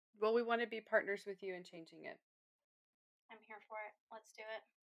 Well, we want to be partners with you in changing it. I'm here for it. Let's do it.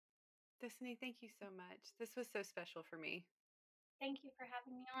 Destiny, thank you so much. This was so special for me. Thank you for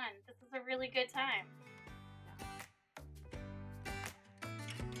having me on. This was a really good time.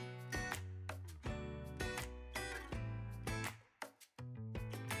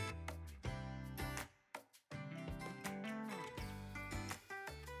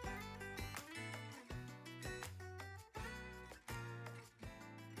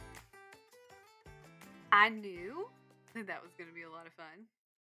 I knew that was going to be a lot of fun.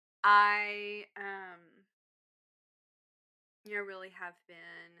 I really have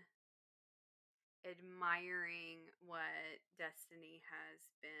been admiring what Destiny has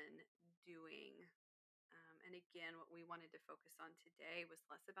been doing. And again, what we wanted to focus on today was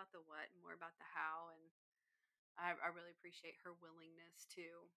less about the what and more about the how. And I really appreciate her willingness to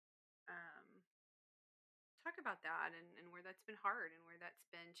um, talk about that and where that's been hard and where that's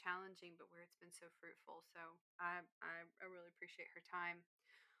been challenging, but where it's been so fruitful. So I really appreciate her time.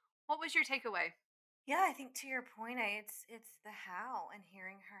 What was your takeaway? yeah, I think to your point, it's the how and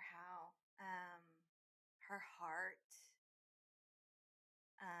hearing her how, her heart,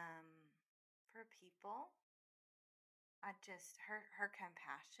 um, for people. I just her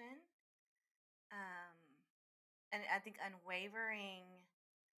compassion, um, and I think unwavering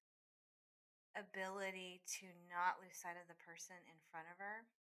ability to not lose sight of the person in front of her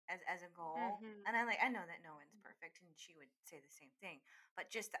as a goal. Mm-hmm. And I know that no one's perfect, and she would say the same thing. But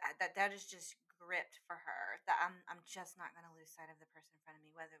just that is just gripped for her. That I'm just not going to lose sight of the person in front of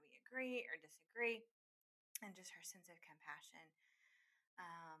me, whether we agree or disagree. And just her sense of compassion,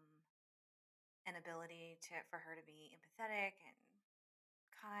 um, and ability to for her to be empathetic and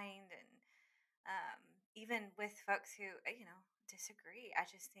kind, and even with folks who disagree. I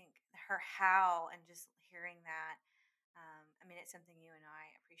just think her how and just hearing that. I mean, it's something you and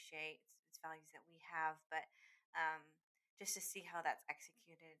I appreciate. It's values that we have, but um, just to see how that's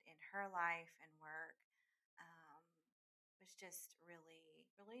executed in her life and work, um, was just really,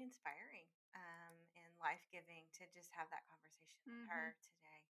 really inspiring, and life giving to just have that conversation with Mm-hmm. her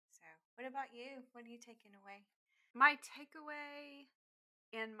today. So, what about you? What are you taking away? My takeaway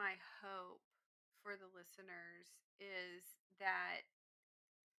and my hope for the listeners is that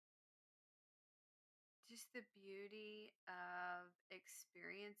just the beauty of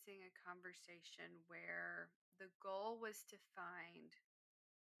experiencing a conversation where the goal was to find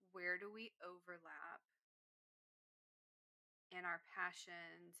where do we overlap and our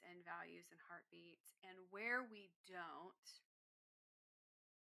passions and values and heartbeats. And where we don't,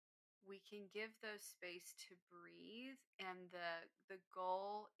 we can give those space to breathe. And the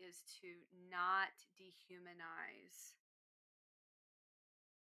goal is to not dehumanize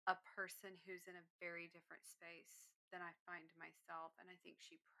a person who's in a very different space than I find myself. And I think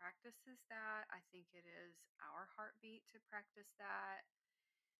she practices that. I think it is our heartbeat to practice that.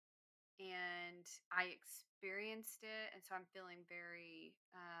 And I experienced it. And so I'm feeling very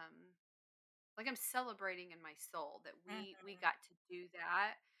like I'm celebrating in my soul that we Mhm. got to do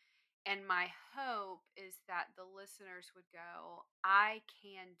that. And my hope is that the listeners would go, I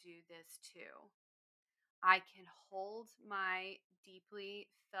can do this too. I can hold my deeply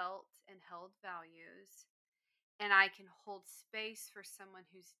felt and held values, and I can hold space for someone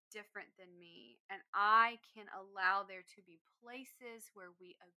who's different than me. And I can allow there to be places where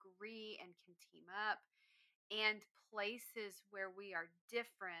we agree and can team up, and places where we are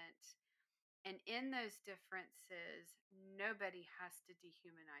different. And in those differences, nobody has to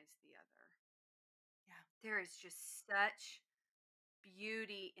dehumanize the other. Yeah. There is just such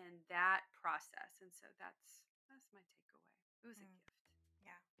beauty in that process. And so that's my takeaway. It was a Mm. gift.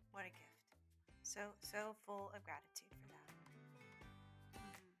 Yeah. What a gift. So full of gratitude for that.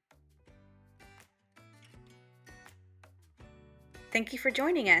 Thank you for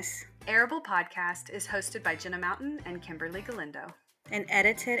joining us. Arable Podcast is hosted by Jenna Mountain and Kimberly Galindo. And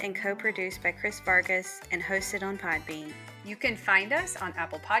edited and co-produced by Chris Vargas and hosted on Podbean. You can find us on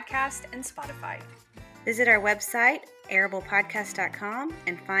Apple Podcast and Spotify. Visit our website, arablepodcast.com,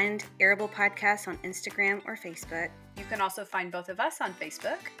 and find Arable Podcasts on Instagram or Facebook. You can also find both of us on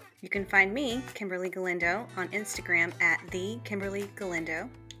Facebook. You can find me, Kimberly Galindo, on Instagram at the Kimberly Galindo.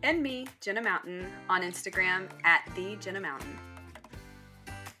 And me, Jenna Mountain, on Instagram at the Jenna Mountain.